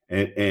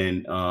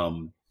 and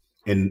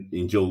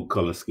in Joe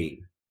Cullen's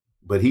scheme.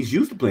 But he's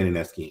used to playing in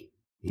that scheme.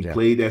 He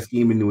played that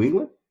scheme in New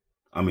England.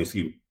 I mean,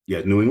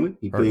 New England.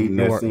 He played in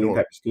that same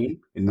type of scheme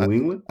in New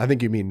England. I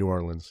think you mean New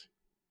Orleans.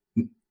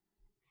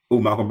 Oh,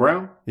 Malcolm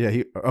Brown? Yeah,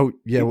 he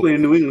played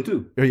in New England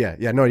too. Oh yeah.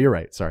 No, you're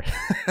right. Sorry.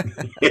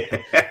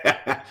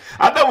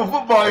 I know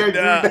football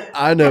here.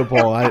 I know,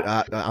 Paul.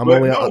 I'm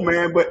but only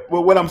man. But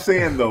what I'm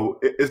saying though,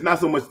 it's not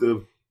so much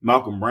the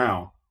Malcolm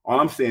Brown. All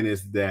I'm saying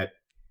is that,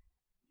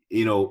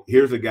 you know,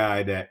 here's a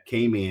guy that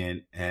came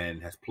in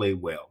and has played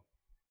well.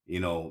 You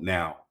know,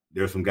 now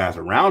there's some guys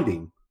around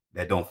him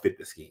that don't fit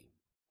the scheme.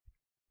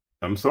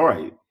 I'm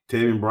sorry,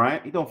 Taven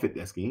Bryant, he don't fit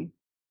that scheme.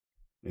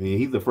 I mean,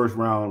 he's the first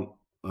round.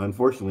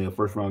 Unfortunately, a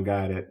first round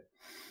guy that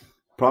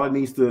probably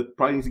needs to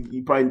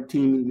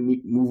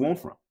team move on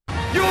from.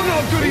 You're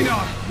not good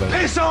enough.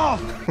 Piss off.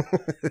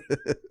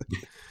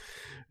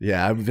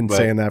 Yeah, I've been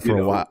saying that for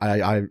a while.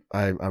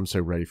 I'm so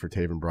ready for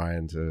Taven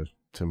Bryan to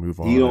move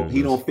on.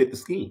 He don't fit the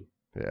scheme.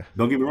 Yeah.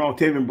 Don't get me wrong.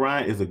 Taven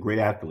Bryant is a great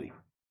athlete.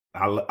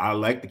 I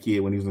liked the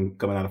kid when he was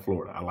coming out of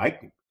Florida. I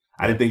liked him.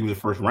 I didn't think he was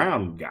a first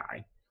round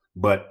guy,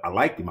 but I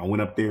liked him. I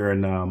went up there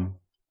and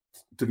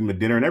took him to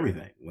dinner and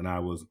everything when I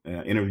was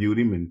interviewed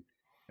him and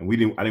I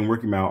didn't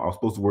work him out. I was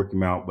supposed to work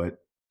him out, but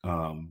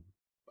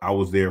I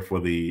was there for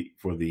the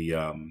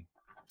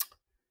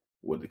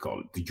what they call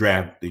it, the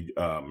draft, the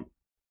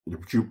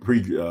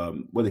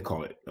what they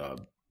call it,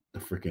 the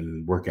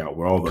freaking workout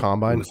where all the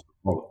combine,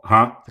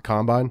 the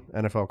combine,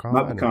 NFL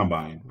combine, not the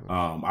combine.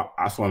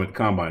 I saw him at the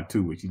combine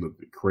too, which he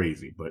looked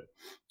crazy, but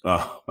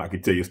I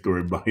could tell you a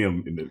story about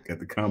him at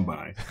the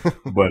combine,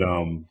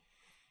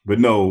 but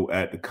no,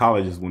 at the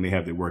colleges when they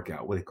have their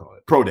workout, what do they call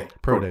it? Pro day.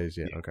 Pro days,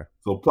 yeah. Okay.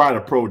 So prior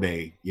to pro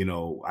day, you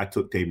know, I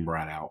took Taven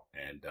Bryant out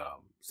and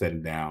sat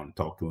him down and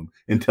talked to him.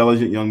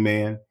 Intelligent young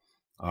man,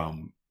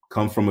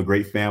 comes from a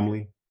great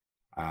family.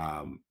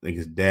 I think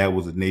his dad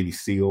was a Navy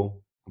SEAL.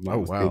 If I'm not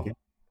mistaken.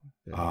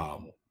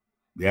 Wow.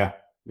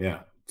 Yeah.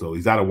 So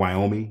he's out of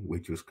Wyoming,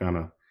 which was kind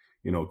of,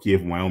 you know, a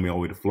kid from Wyoming all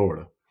the way to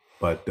Florida.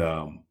 But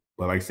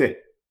like I said,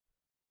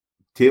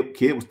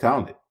 kid was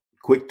talented,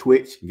 quick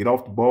twitch, get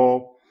off the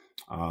ball.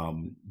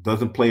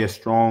 Doesn't play as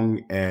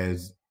strong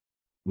as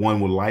one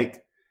would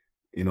like.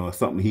 You know, it's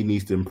something he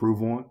needs to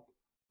improve on.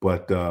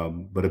 But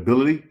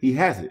ability, he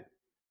has it.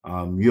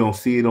 You don't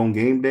see it on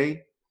game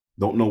day.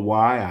 Don't know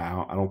why.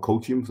 I don't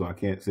coach him, so I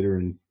can't sit here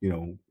and, you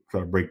know,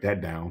 try to break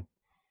that down.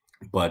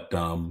 But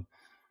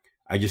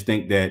I just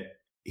think that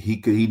he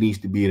needs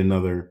to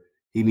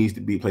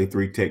be play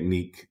 3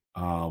 technique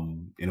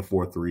in a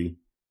 4-3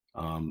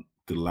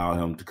 to allow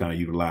him to kind of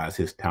utilize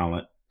his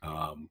talent.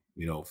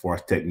 You know, for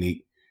his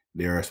technique,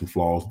 there are some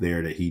flaws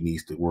there that he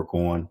needs to work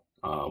on.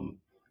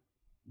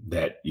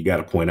 That you got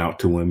to point out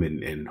to him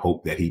and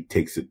hope that he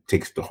takes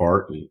to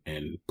heart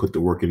and put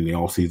the work in the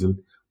all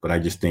season. But I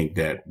just think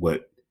that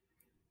what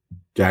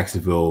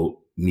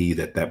Jacksonville needs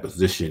at that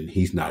position,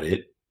 he's not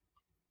it.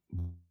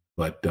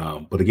 But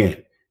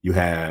again, you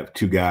have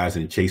 2 guys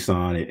in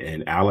Chason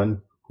and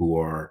Allen who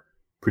are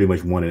pretty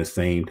much one and the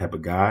same type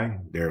of guy.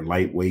 They're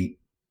lightweight,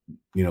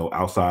 you know,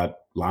 outside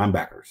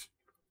linebackers.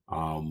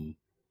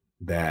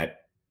 That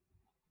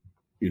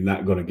you're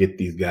not going to get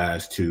these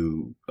guys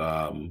to.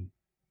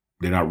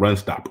 They're not run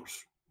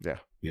stoppers. Yeah.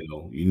 You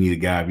know, you need a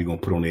guy you're going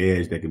to put on the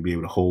edge that can be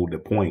able to hold the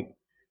point,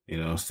 you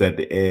know, set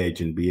the edge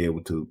and be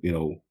able to, you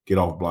know, get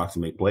off blocks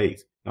and make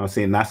plays. Not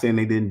saying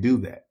they didn't do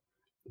that,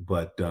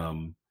 but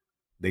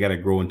they got to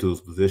grow into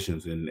those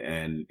positions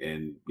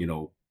and you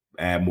know,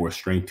 add more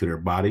strength to their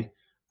body.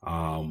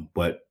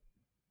 But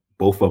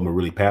both of them are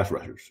really pass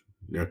rushers.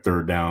 They're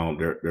third down,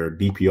 they're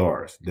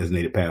DPRs,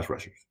 designated pass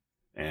rushers.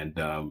 And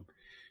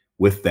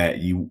with that,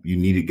 you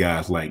needed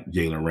guys like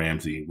Jalen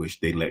Ramsey, which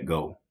they let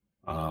go.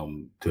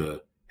 To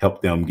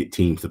help them get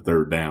teams to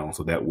third down,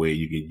 so that way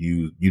you can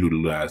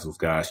utilize those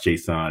guys,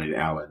 Chason and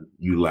Allen,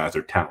 utilize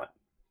their talent.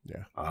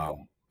 Yeah.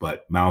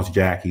 But Miles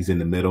Jack, he's in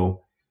the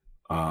middle.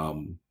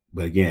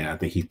 But again, I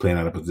think he's playing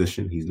out of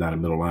position. He's not a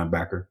middle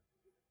linebacker.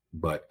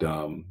 But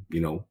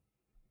you know,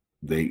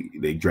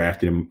 they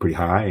drafted him pretty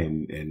high,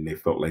 and they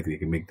felt like they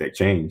could make that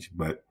change.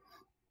 But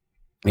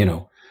you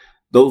know,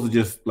 those are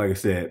just, like I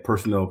said,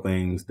 personnel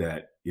things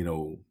that, you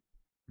know,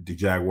 the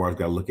Jaguars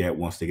got to look at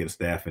once they get a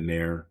staff in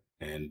there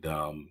and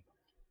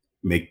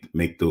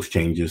make those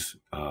changes.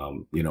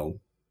 You know,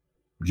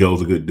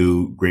 Joe's a good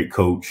dude, great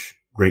coach,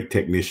 great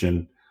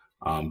technician,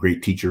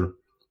 great teacher.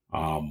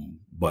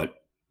 But,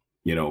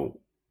 you know,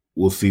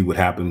 we'll see what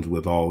happens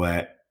with all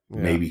that. Yeah.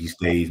 Maybe he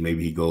stays,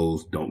 maybe he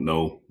goes, don't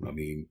know. I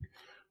mean,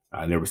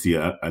 I never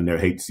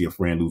hate to see a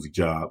friend lose a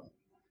job.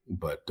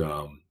 But,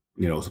 you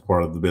it's a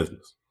part of the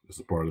business. It's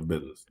a part of the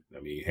business. I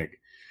mean, heck,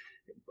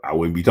 I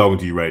wouldn't be talking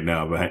to you right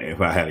now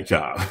if I had a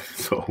job.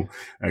 So,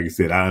 like I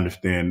said, I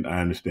understand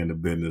the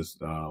business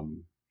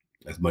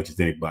as much as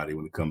anybody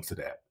when it comes to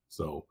that.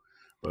 So,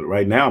 but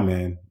right now,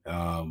 man,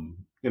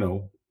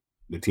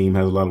 the team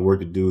has a lot of work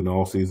to do in the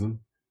off season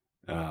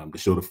to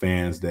show the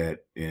fans that,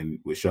 and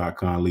with Shad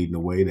Khan leading the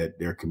way, that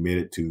they're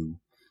committed to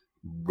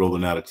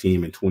rolling out a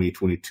team in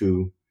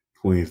 2022,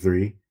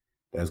 23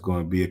 that's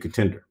going to be a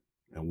contender,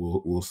 and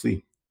we'll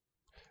see.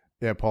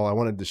 Yeah, Paul, I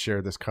wanted to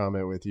share this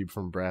comment with you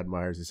from Brad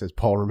Myers. He says,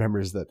 Paul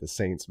remembers that the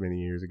Saints many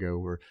years ago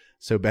were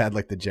so bad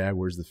like the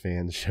Jaguars, the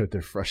fans showed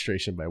their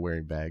frustration by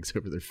wearing bags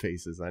over their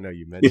faces. I know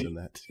you mentioned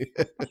that too.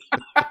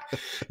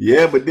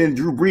 Yeah, but then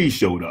Drew Brees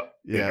showed up.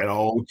 Yeah. It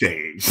all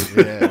changed.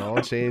 Yeah, it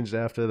all changed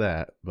after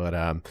that.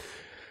 But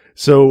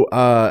so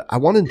I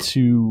wanted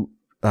to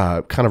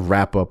kind of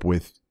wrap up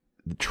with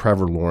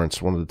Trevor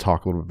Lawrence. I wanted to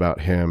talk a little bit about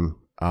him.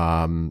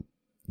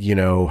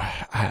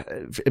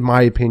 In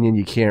my opinion,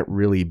 you can't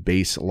really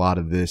base a lot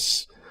of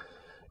this.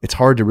 It's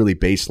hard to really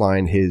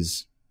baseline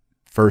his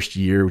first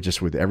year just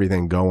with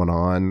everything going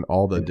on,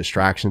 all the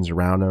distractions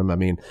around him. I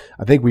mean,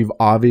 I think we've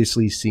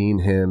obviously seen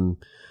him,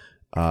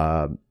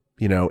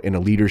 in a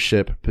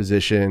leadership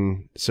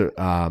position. So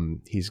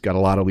he's got a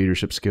lot of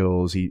leadership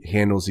skills. He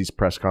handles these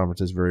press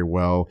conferences very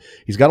well.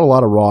 He's got a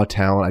lot of raw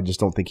talent. I just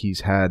don't think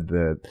he's had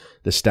the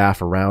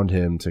staff around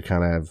him to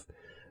kind of,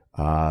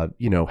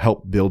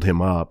 help build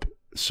him up.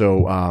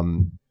 So,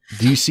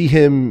 do you see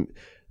him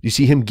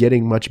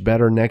getting much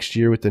better next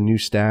year with the new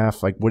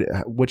staff? Like,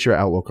 what's your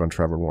outlook on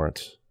Trevor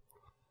Lawrence?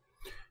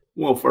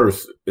 Well,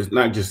 first, it's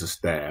not just the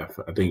staff.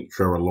 I think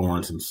Trevor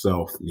Lawrence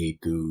himself need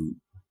to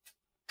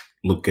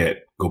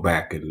go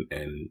back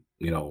and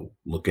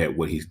look at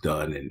what he's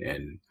done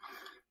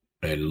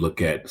and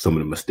look at some of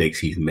the mistakes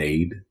he's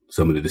made,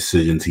 some of the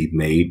decisions he's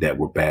made that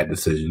were bad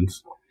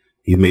decisions.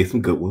 He's made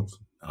some good ones.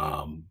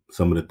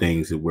 Some of the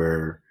things that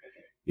were,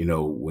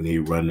 when he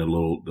run the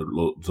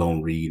little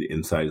zone read,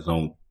 inside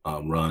zone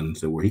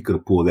runs, where he could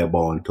have pulled that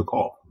ball and took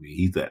off. I mean,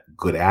 he's a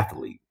good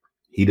athlete.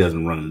 He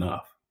doesn't run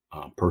enough,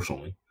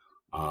 personally.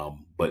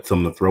 But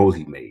some of the throws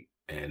he made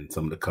and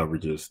some of the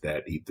coverages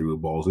that he threw the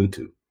balls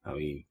into. I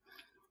mean,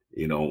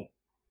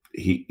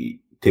 he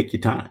take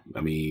your time.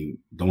 I mean,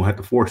 don't have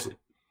to force it.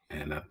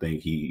 And I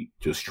think he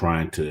just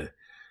trying to,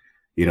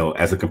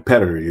 as a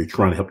competitor, you're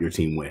trying to help your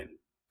team win.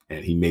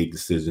 And he made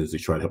decisions to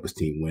try to help his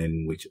team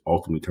win, which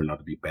ultimately turned out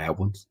to be bad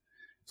ones.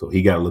 So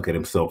he got to look at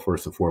himself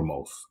first and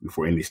foremost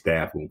before any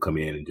staff will come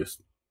in and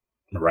just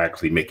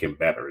miraculously make him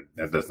better.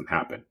 That doesn't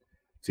happen.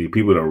 See,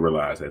 people don't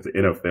realize as the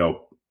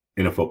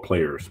NFL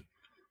players,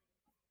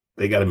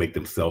 they got to make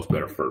themselves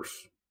better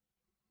first.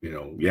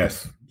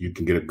 Yes, you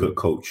can get a good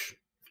coach.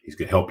 He's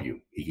going to help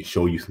you. He can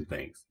show you some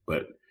things.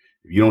 But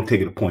if you don't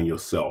take it upon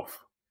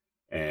yourself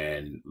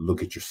and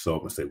look at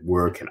yourself and say,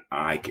 where can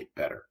I get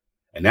better?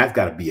 And that's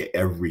got to be an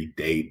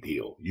everyday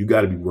deal. You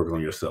got to be working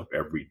on yourself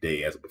every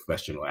day as a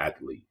professional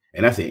athlete.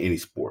 And that's in any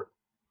sport.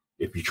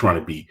 If you're trying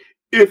to be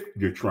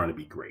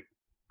great.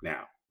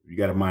 Now, if you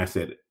got a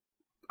mindset,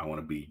 I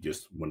want to be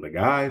just one of the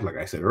guys, like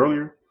I said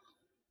earlier.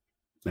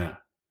 Nah,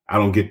 I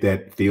don't get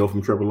that feel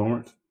from Trevor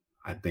Lawrence.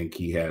 I think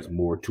he has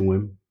more to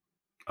him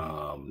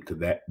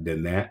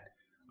than that.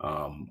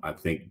 I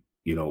think,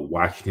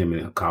 watching him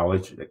in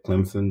college at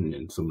Clemson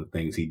and some of the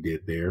things he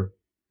did there.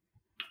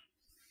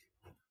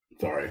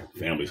 Sorry,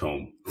 family's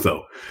home.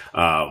 So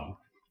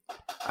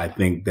I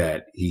think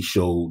that he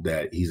showed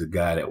that he's a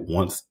guy that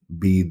wants to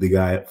be the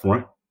guy up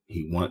front.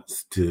 He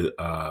wants to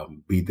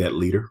be that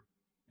leader.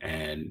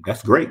 And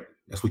that's great.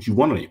 That's what you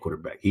want on your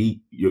quarterback.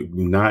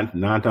 Nine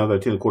times out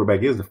of 10, the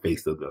quarterback is the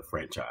face of the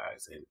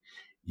franchise. And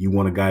you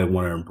want a guy that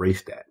want to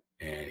embrace that.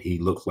 And he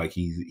looks like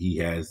he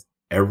has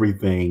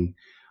everything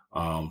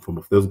from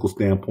a physical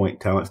standpoint,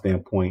 talent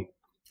standpoint,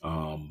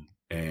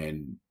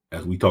 and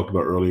as we talked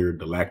about earlier,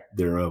 the lack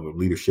thereof of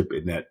leadership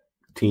in that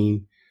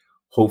team.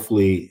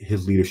 Hopefully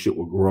his leadership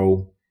will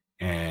grow,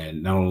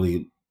 and not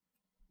only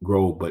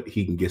grow, but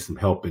he can get some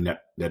help in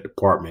that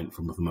department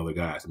from some other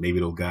guys. Maybe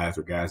those guys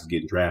are guys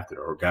getting drafted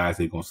or guys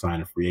that are going to sign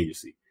in free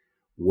agency,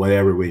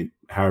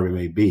 however it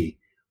may be.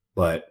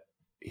 But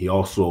he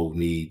also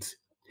needs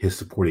his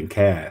supporting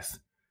cast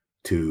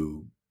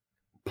to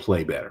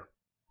play better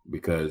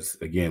because,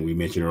 again, we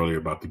mentioned earlier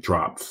about the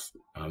drops.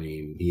 I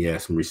mean, he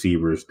has some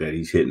receivers that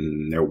he's hitting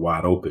and they're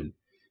wide open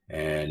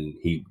and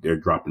they're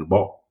dropping the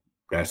ball.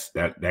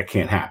 That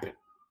can't happen.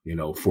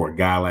 For a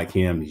guy like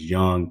him, he's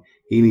young,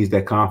 he needs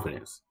that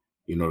confidence,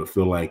 to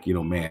feel like,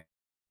 man,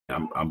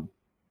 I'm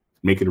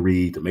making the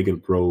reads, I'm making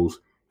the throws,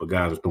 but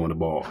guys are throwing the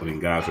ball. I mean,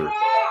 guys are.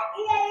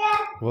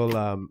 Well,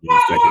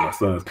 my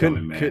son's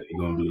coming, man. He's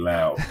gonna be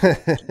loud.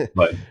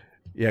 But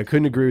yeah, I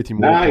couldn't agree with you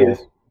more,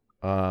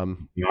 Paul.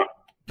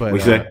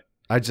 But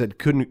I said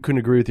couldn't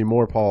agree with you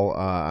more, Paul.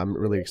 I'm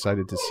really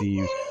excited to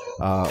see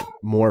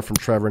more from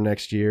Trevor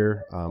next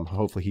year.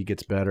 Hopefully he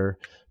gets better.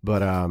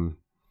 But I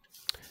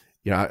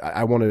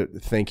want to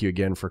thank you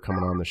again for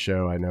coming on the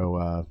show. I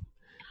know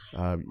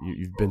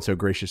you've been so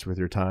gracious with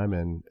your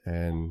time,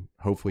 and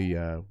hopefully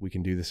we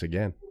can do this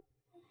again.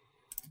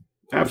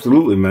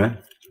 Absolutely, man.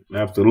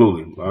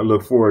 Absolutely. I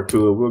look forward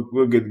to it.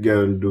 We'll get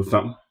together and do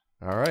something.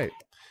 All right.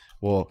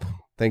 Well,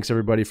 thanks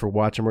everybody for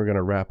watching. We're going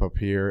to wrap up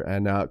here.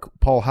 And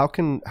Paul, how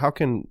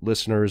can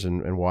listeners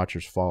and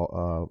watchers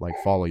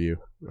follow you?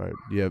 Do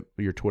you have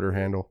your Twitter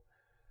handle?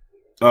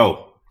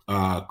 Oh,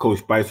 Coach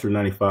Spicer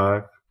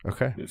 95.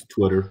 Okay. It's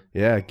Twitter.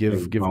 Yeah,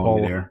 give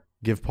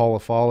Paul a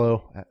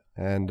follow.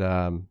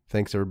 And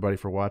thanks everybody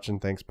for watching.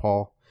 Thanks,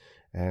 Paul.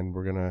 And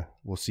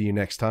we'll see you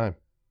next time.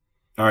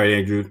 All right,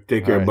 Andrew.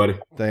 Take care, buddy.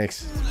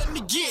 Thanks. Let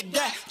me get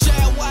that.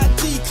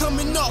 JYD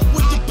coming up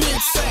with the big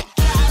sack.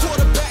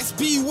 Quarterbacks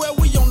beware,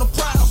 we on the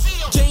prowl.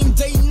 Game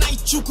day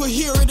night, you could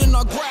hear it in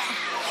our growl.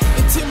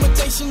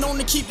 Intimidation on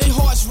to keep their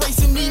hearts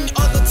racing. Eating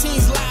other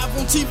teams live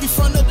on TV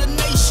front of the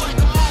nation.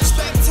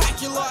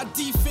 Spectacular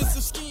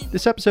defensive scheme.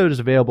 This episode is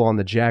available on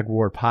the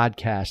Jaguar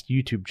Podcast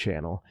YouTube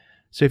channel.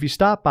 So if you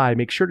stop by,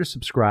 make sure to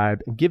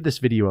subscribe and give this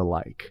video a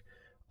like.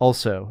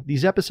 Also,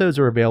 these episodes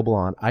are available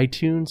on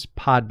iTunes,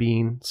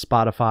 Podbean,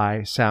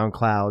 Spotify,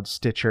 SoundCloud,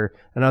 Stitcher,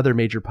 and other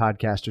major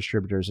podcast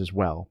distributors as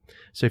well.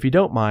 So if you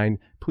don't mind,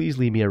 please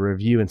leave me a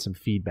review and some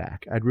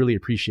feedback. I'd really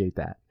appreciate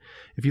that.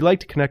 If you'd like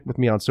to connect with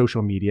me on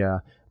social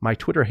media, my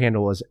Twitter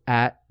handle is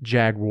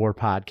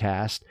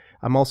 @JagwarPodcast.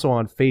 I'm also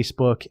on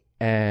Facebook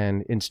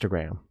and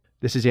Instagram.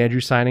 This is Andrew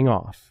signing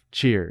off.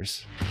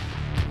 Cheers.